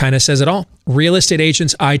name here kind of says it all.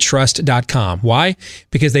 realestateagentsitrust.com. Why?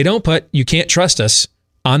 Because they don't put "you can't trust us"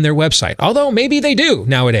 on their website. Although maybe they do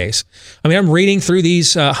nowadays. I mean, I'm reading through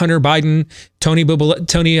these Hunter Biden, Tony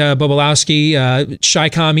Bobolowski,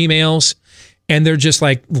 Chi-Com emails, and they're just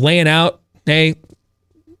like laying out, hey,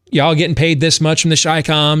 y'all getting paid this much from the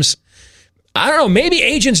Chi-Coms. I don't know, maybe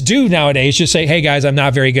agents do nowadays just say, hey guys, I'm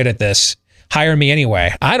not very good at this. Hire me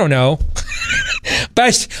anyway. I don't know.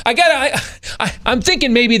 But I'm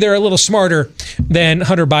thinking maybe they're a little smarter than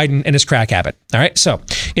Hunter Biden and his crack habit. All right. So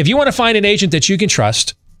if you want to find an agent that you can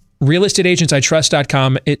trust,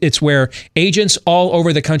 realestateagentsitrust.com. It's where agents all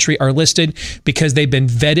over the country are listed because they've been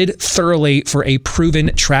vetted thoroughly for a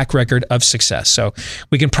proven track record of success. So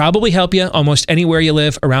we can probably help you almost anywhere you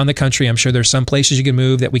live around the country. I'm sure there's some places you can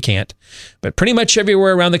move that we can't, but pretty much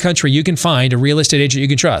everywhere around the country, you can find a real estate agent you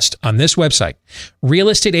can trust on this website,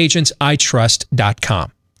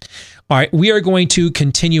 realestateagentsitrust.com. All right, we are going to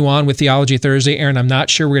continue on with Theology Thursday. Aaron, I'm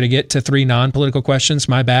not sure we're going to get to 3 non-political questions.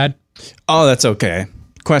 My bad. Oh, that's okay.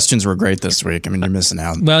 Questions were great this week. I mean, you're missing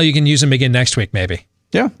out. Well, you can use them again next week, maybe.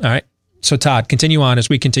 Yeah. All right. So, Todd, continue on as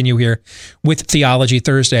we continue here with Theology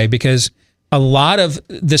Thursday, because a lot of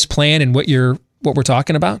this plan and what we're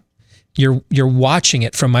talking about, you're watching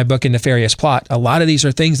it from my book, A Nefarious Plot. A lot of these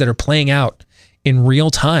are things that are playing out in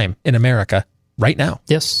real time in America right now.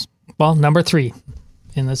 Yes. Well, number 3,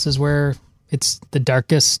 and this is where it's the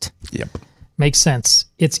darkest. Yep. Makes sense.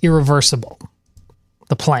 It's irreversible.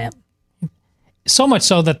 The plan. So much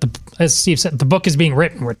so that, as Steve said, the book is being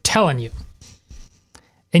written. We're telling you.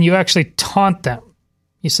 And you actually taunt them.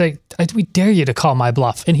 You say, we dare you to call my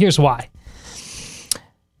bluff. And here's why.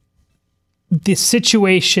 The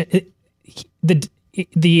situation, the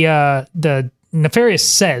Nefarious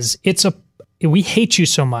says it's we hate you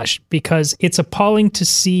so much because it's appalling to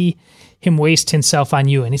see him waste himself on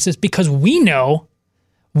you. And he says, because we know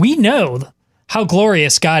how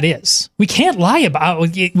glorious God is. We can't lie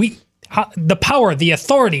about the power, the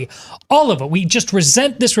authority, all of it. We just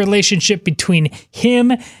resent this relationship between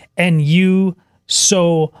him and you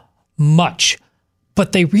so much.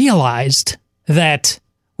 But they realized that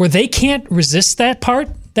where they can't resist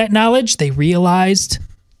that knowledge, they realized,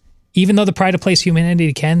 even though the pride of place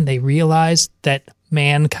humanity can, they realized that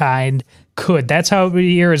mankind could. That's how it would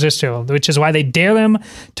be irresistible, which is why they dare them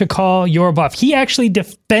to call your bluff. He actually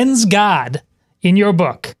defends God in your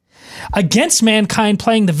book against mankind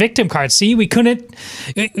playing the victim card. See, we couldn't,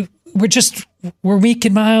 we're weak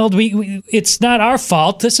and mild. It's not our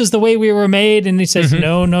fault. This is the way we were made. And he says,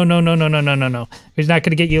 no. He's not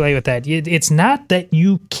going to get you away with that. It's not that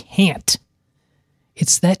you can't.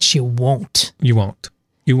 It's that you won't. You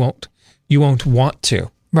won't want to.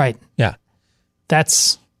 Right. Yeah.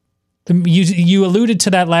 That's, you alluded to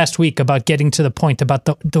that last week about getting to the point about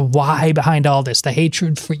the why behind all this, the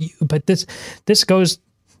hatred for you. But this goes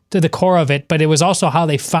to the core of it, but it was also how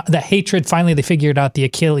the hatred, finally they figured out the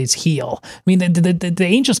Achilles heel. I mean, the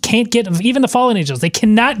angels can't even the fallen angels, they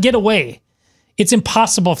cannot get away. It's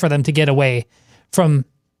impossible for them to get away from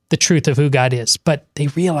the truth of who God is. But they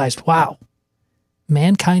realized, wow,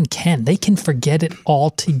 mankind can. They can forget it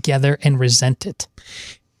altogether and resent it.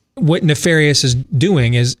 What Nefarious is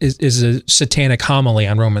doing is a satanic homily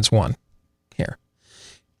on Romans 1 here.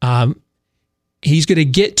 He's going to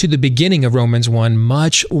get to the beginning of Romans 1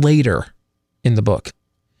 much later in the book.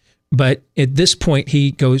 But at this point,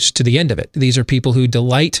 he goes to the end of it. These are people who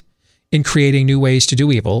delight in creating new ways to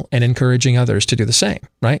do evil and encouraging others to do the same,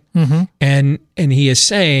 right? Mm-hmm. And he is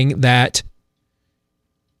saying that,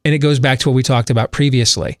 and it goes back to what we talked about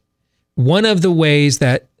previously, one of the ways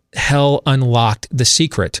that hell unlocked the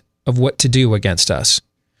secret of what to do against us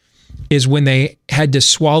is when they had to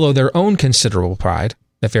swallow their own considerable pride,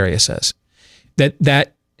 Nefarious says.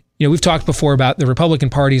 That we've talked before about the Republican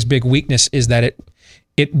Party's big weakness is that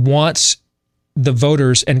it wants the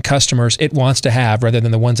voters and customers it wants to have rather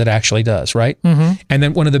than the ones it actually does, right? Mm-hmm. And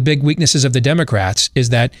then one of the big weaknesses of the Democrats is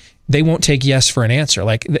that they won't take yes for an answer.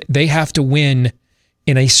 Like they have to win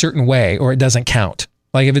in a certain way or it doesn't count.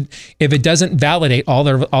 Like if it doesn't validate all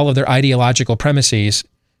of their ideological premises,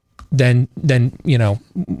 then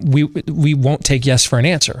we won't take yes for an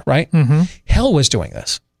answer, right? Mm-hmm. Hell was doing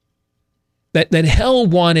this. That hell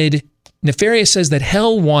wanted, Nefarious says that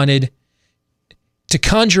hell wanted to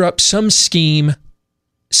conjure up some scheme,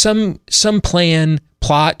 some plan,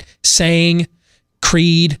 plot, saying,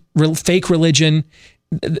 creed, fake religion,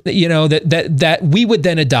 that we would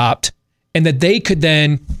then adopt, and that they could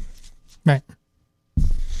then. Right.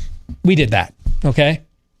 We did that, okay?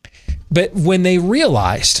 But when they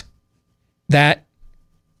realized that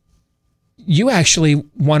you actually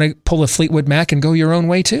want to pull a Fleetwood Mac and go your own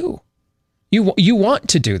way too. You want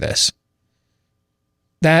to do this.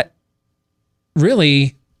 That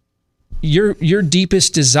really your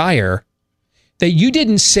deepest desire, that you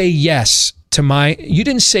didn't say yes to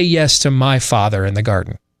my father in the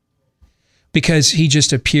garden because he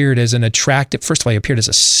just appeared as an attractive, first of all, he appeared as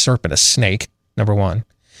a serpent, a snake, number one.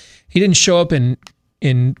 He didn't show up in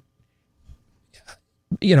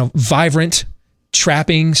vibrant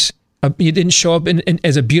trappings. He didn't show up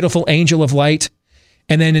as a beautiful angel of light.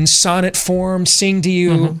 And then in sonnet form, sing to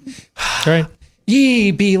you, right.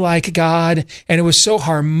 Ye be like God. And it was so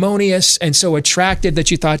harmonious and so attractive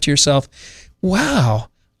that you thought to yourself, wow,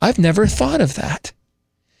 I've never thought of that.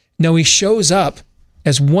 No, he shows up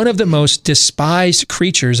as one of the most despised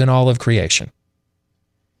creatures in all of creation.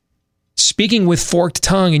 Speaking with forked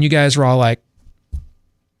tongue, and you guys were all like,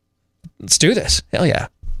 let's do this. Hell yeah.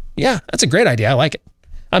 Yeah, that's a great idea. I like it.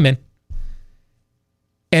 I'm in.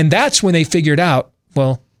 And that's when they figured out,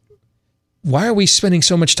 well, why are we spending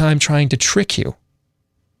so much time trying to trick you?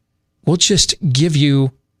 We'll just give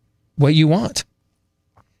you what you want.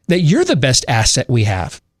 That you're the best asset we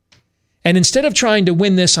have. And instead of trying to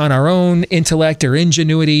win this on our own intellect or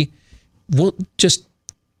ingenuity, we'll just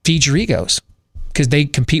feed your egos because they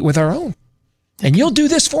compete with our own. And you'll do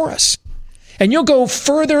this for us. And you'll go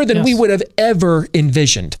further than we would have ever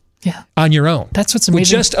envisioned on your own. That's what's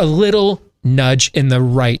amazing. With just a little nudge in the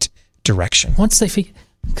right direction. Once they figure,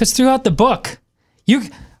 because throughout the book,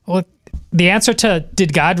 the answer to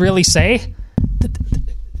did God really say?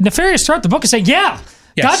 Nefarious throughout the book is saying,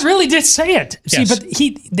 God really did say it. Yes.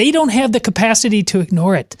 See, but they don't have the capacity to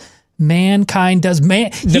ignore it. Mankind does.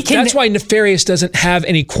 That's why Nefarious doesn't have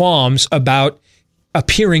any qualms about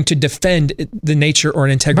appearing to defend the nature or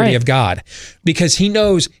integrity of God, because he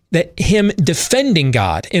knows that him defending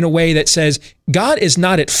God in a way that says God is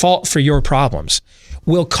not at fault for your problems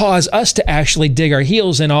will cause us to actually dig our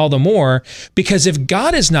heels in all the more, because if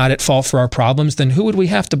God is not at fault for our problems, then who would we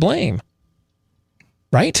have to blame?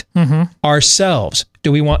 Right? Ourselves.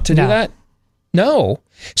 Do we want to do that? No.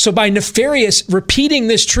 So by nefarious repeating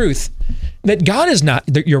this truth that God is not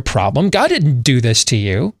your problem, God didn't do this to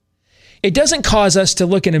you, it doesn't cause us to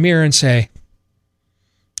look in a mirror and say,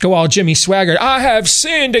 go all Jimmy Swaggart, I have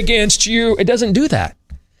sinned against you. It doesn't do that.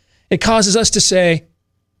 It causes us to say,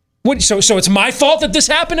 what? So it's my fault that this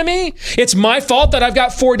happened to me? It's my fault that I've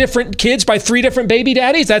got 4 different kids by 3 different baby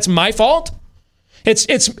daddies? That's my fault?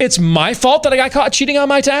 It's my fault that I got caught cheating on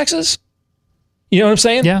my taxes? You know what I'm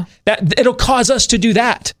saying? Yeah. That it'll cause us to do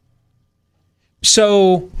that.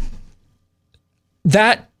 So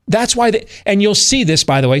that's why, and you'll see this,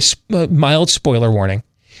 by the way, mild spoiler warning.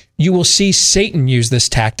 You will see Satan use this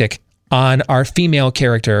tactic on our female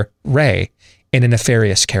character, Ray, in a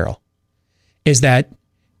nefarious carol. Is that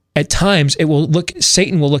at times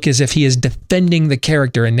Satan will look as if he is defending the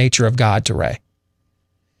character and nature of God to Ray.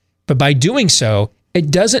 But by doing so,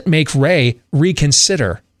 it doesn't make Ray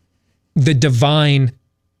reconsider the divine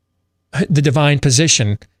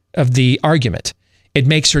position of the argument. It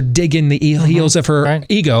makes her dig in the heels of her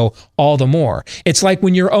ego all the more. It's like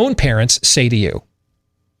when your own parents say to you,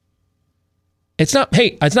 it's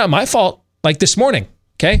not my fault. Like this morning,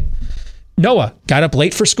 okay? Noah got up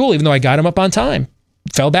late for school, even though I got him up on time.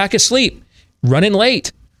 Fell back asleep, running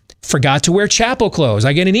late, forgot to wear chapel clothes.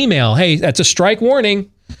 I get an email, hey, that's a strike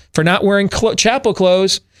warning for not wearing chapel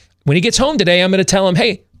clothes. When he gets home today, I'm going to tell him,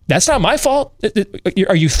 hey, that's not my fault.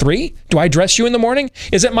 Are you 3? Do I dress you in the morning?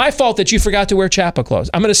 Is it my fault that you forgot to wear chapel clothes?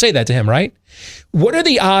 I'm going to say that to him, right? What are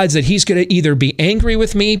the odds that he's going to either be angry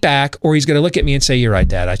with me back, or he's going to look at me and say, you're right,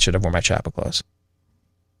 Dad, I should have worn my chapel clothes?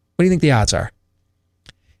 What do you think the odds are?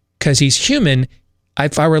 Because he's human.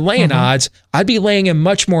 If I were laying odds, I'd be laying him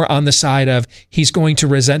much more on the side of he's going to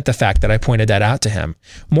resent the fact that I pointed that out to him,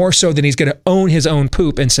 more so than he's going to own his own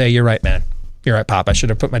poop and say, you're right, man. You're right, Pop. I should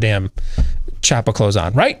have put my damn chapel clothes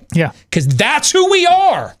on, right? Yeah. Because that's who we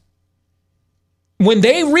are. When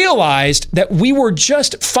they realized that we were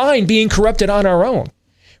just fine being corrupted on our own,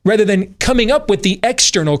 rather than coming up with the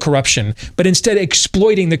external corruption, but instead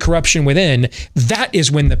exploiting the corruption within, that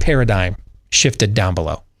is when the paradigm shifted down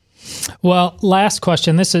below. Well, last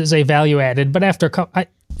question. This is a value added, but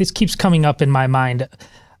this keeps coming up in my mind.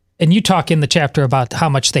 And you talk in the chapter about how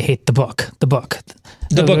much they hate the book. The book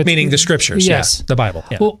meaning the scriptures. Yes. The Bible.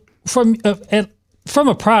 Yeah. Well, from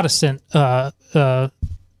a Protestant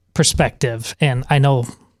perspective, and I know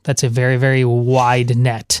that's a very, very wide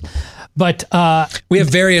net, but we have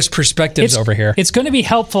various perspectives over here. It's going to be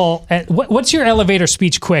helpful. What's your elevator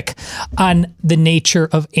speech, quick, on the nature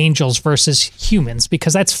of angels versus humans?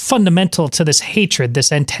 Because that's fundamental to this hatred,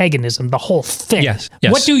 this antagonism, the whole thing. Yes.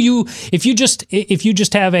 What do you, if you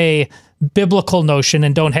just have a biblical notion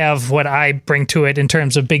and don't have what I bring to it in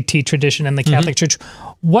terms of Big T tradition in the Catholic Church,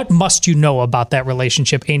 what must you know about that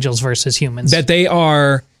relationship, angels versus humans? That they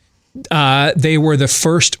were the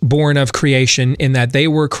firstborn of creation, in that they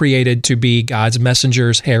were created to be God's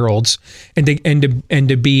messengers, heralds, and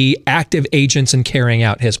to be active agents in carrying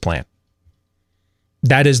out His plan.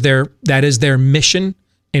 That is their mission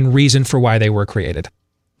and reason for why they were created.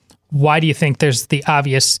 Why do you think there's the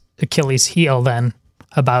obvious Achilles heel then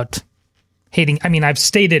about hating? I mean, I've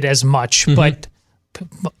stated as much, but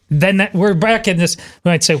then we're back in this.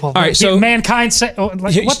 We might say, well, all right, so mankind say,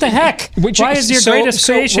 what the heck? Why is your greatest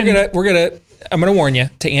creation? I'm gonna warn you,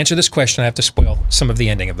 to answer this question, I have to spoil some of the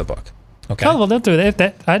ending of the book. Okay. Oh, well, don't do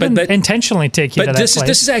that. I didn't intentionally take you to that place. But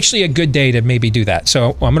this is actually a good day to maybe do that.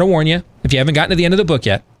 So I'm gonna warn you, if you haven't gotten to the end of the book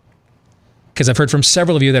yet, because I've heard from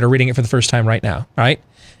several of you that are reading it for the first time right now. All right,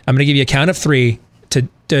 I'm gonna give you a count of 3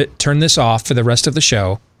 to turn this off for the rest of the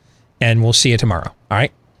show, and we'll see you tomorrow. All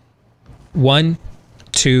right. 1,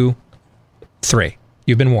 2, 3.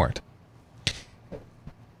 You've been warned.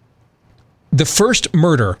 The first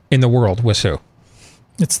murder in the world was who?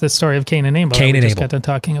 It's the story of Cain and Abel. Cain and Abel. Just got done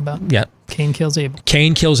talking about. Yeah. Cain kills Abel.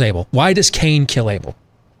 Cain kills Abel. Why does Cain kill Abel?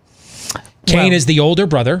 Cain is the older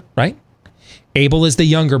brother, right? Abel is the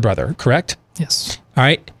younger brother, correct? Yes. All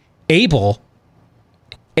right. Abel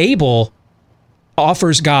gives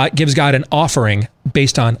God an offering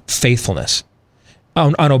based on faithfulness,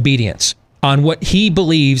 on obedience, on what he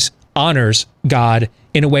believes honors God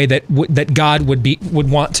in a way that God would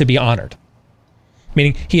want to be honored.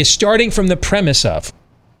 Meaning, he is starting from the premise of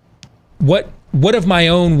what of my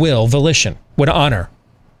own volition would honor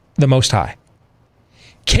the Most High.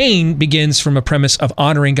 Cain begins from a premise of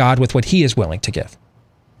honoring God with what he is willing to give.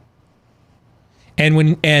 And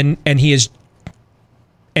when and he is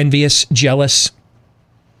envious, jealous.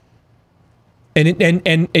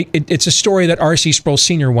 And it's a story that R.C. Sproul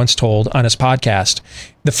Sr. once told on his podcast.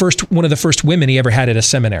 One of the first women he ever had at a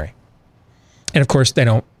seminary. And of course, they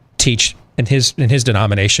don't teach in his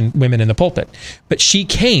denomination women in the pulpit. But she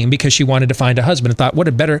came because she wanted to find a husband and thought,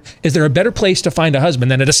 is there a better place to find a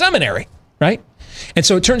husband than at a seminary, right? And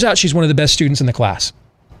so it turns out she's one of the best students in the class.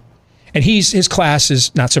 And his class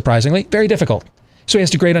is, not surprisingly, very difficult. So he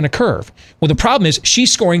has to grade on a curve. Well, the problem is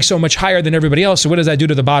she's scoring so much higher than everybody else. So what does that do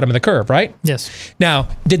to the bottom of the curve, right? Yes. Now,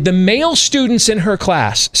 did the male students in her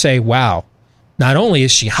class say, wow, not only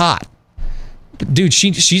is she hot, but dude,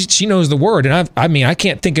 she knows the word. And I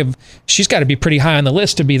can't think of, she's got to be pretty high on the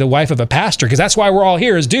list to be the wife of a pastor, because that's why we're all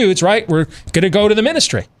here as dudes, right? We're going to go to the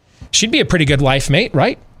ministry. She'd be a pretty good life mate,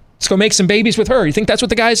 right? Let's go make some babies with her. You think that's what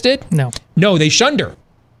the guys did? No, they shunned her.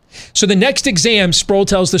 So the next exam, Sproul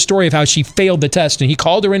tells the story of how she failed the test, and he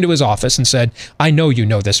called her into his office and said, I know you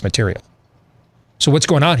know this material. So what's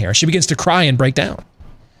going on here? She begins to cry and break down.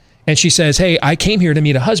 And she says, hey, I came here to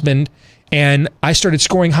meet a husband, and I started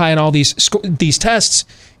scoring high on all these tests,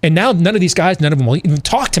 and now none of them will even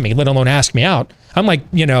talk to me, let alone ask me out. I'm like,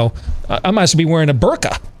 I must be wearing a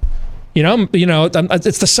burqa.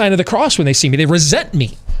 It's the sign of the cross when they see me. They resent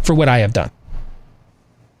me for what I have done.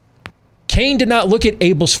 Cain did not look at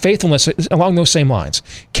Abel's faithfulness along those same lines.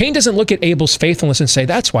 Cain doesn't look at Abel's faithfulness and say,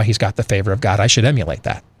 that's why he's got the favor of God. I should emulate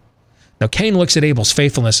that. Now, Cain looks at Abel's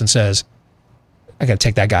faithfulness and says, I got to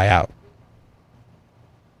take that guy out.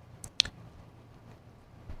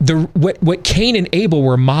 What Cain and Abel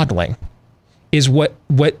were modeling is what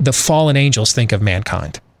the fallen angels think of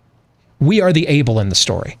mankind. We are the Abel in the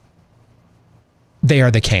story. They are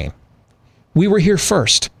the Cain. We were here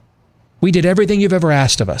first. We did everything you've ever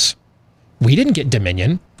asked of us. We didn't get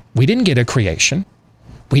dominion. We didn't get a creation.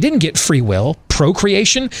 We didn't get free will,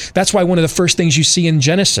 procreation. That's why one of the first things you see in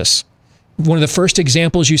Genesis, one of the first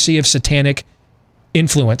examples you see of satanic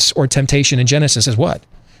influence or temptation in Genesis is what?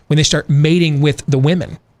 When they start mating with the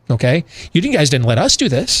women, okay? You guys didn't let us do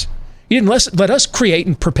this. You didn't let us create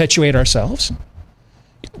and perpetuate ourselves.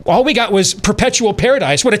 All we got was perpetual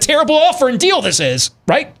paradise. What a terrible offer and deal this is,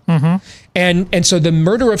 right? Mm-hmm. And so the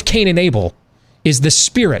murder of Cain and Abel is the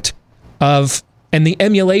spirit of, and the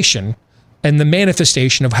emulation and the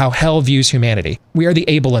manifestation of how hell views humanity. We are the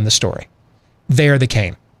Abel in the story. They are the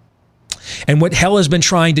Cain. And what hell has been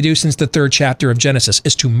trying to do since the 3rd chapter of Genesis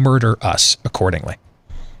is to murder us accordingly.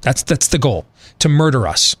 That's the goal, to murder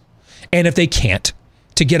us. And if they can't,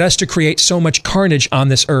 to get us to create so much carnage on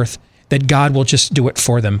this earth that God will just do it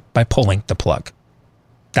for them by pulling the plug.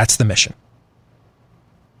 That's the mission.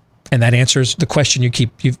 And that answers the question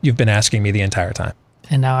you've been asking me the entire time.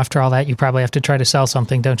 And now after all that, you probably have to try to sell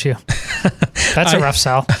something, don't you? That's a rough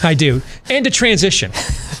sell. I do. And to transition.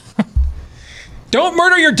 Don't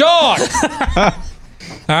murder your dog. All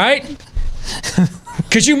right?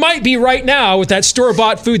 Because you might be right now with that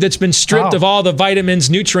store-bought food that's been stripped of all the vitamins,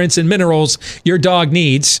 nutrients, and minerals your dog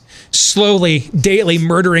needs, slowly, daily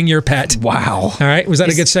murdering your pet. Wow. All right? Was that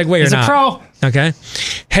a good segue or not? He's a pro. Okay.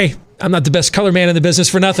 Hey, I'm not the best color man in the business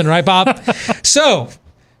for nothing, right, Bob? So,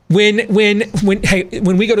 when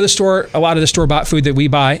we go to the store, a lot of the store-bought food that we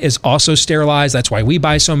buy is also sterilized. That's why we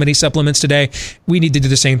buy so many supplements today. We need to do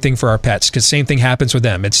the same thing for our pets, because same thing happens with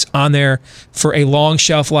them. It's on there for a long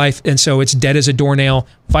shelf life, and so it's dead as a doornail.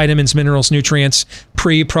 Vitamins, minerals, nutrients,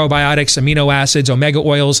 probiotics, amino acids, omega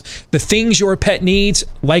oils, the things your pet needs,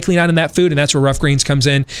 likely not in that food, and that's where Rough Greens comes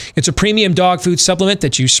in. It's a premium dog food supplement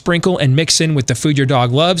that you sprinkle and mix in with the food your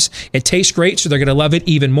dog loves. It tastes great, so they're going to love it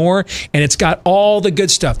even more, and it's got all the good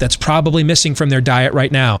stuff that's probably missing from their diet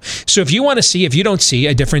right now. So if you don't see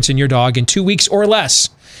a difference in your dog in 2 weeks or less,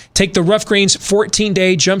 take the Rough Greens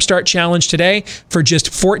 14-day Jumpstart Challenge today for just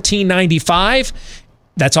 $14.95.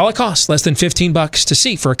 That's all it costs, less than $15 to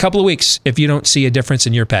see for a couple of weeks if you don't see a difference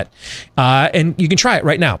in your pet. And you can try it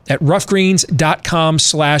right now at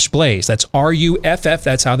roughgreens.com/blaze. That's RUFF,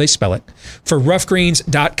 that's how they spell it, for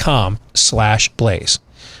roughgreens.com/blaze.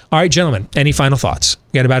 All right, gentlemen, any final thoughts?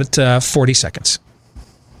 We got about 40 seconds.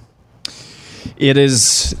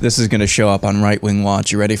 This is going to show up on Right Wing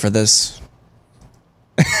Watch. You ready for this?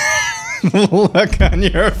 Look on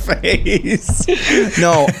your face.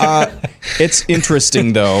 No, it's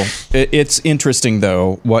interesting though. It's interesting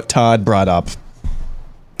though what Todd brought up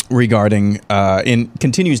regarding and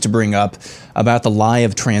continues to bring up about the lie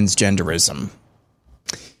of transgenderism.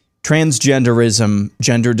 Transgenderism,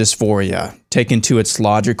 gender dysphoria, taken to its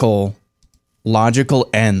logical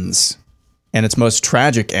ends and its most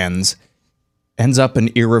tragic ends, ends up in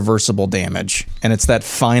irreversible damage. And it's that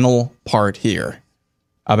final part here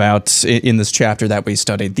about, in this chapter that we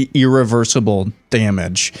studied, the irreversible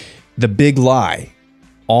damage. The big lie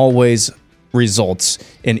always results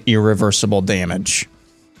in irreversible damage.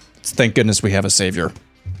 Thank goodness we have a savior.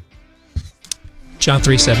 John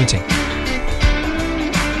 3:17.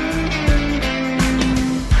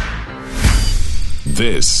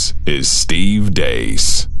 This is Steve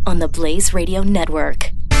Deace on the Blaze Radio Network.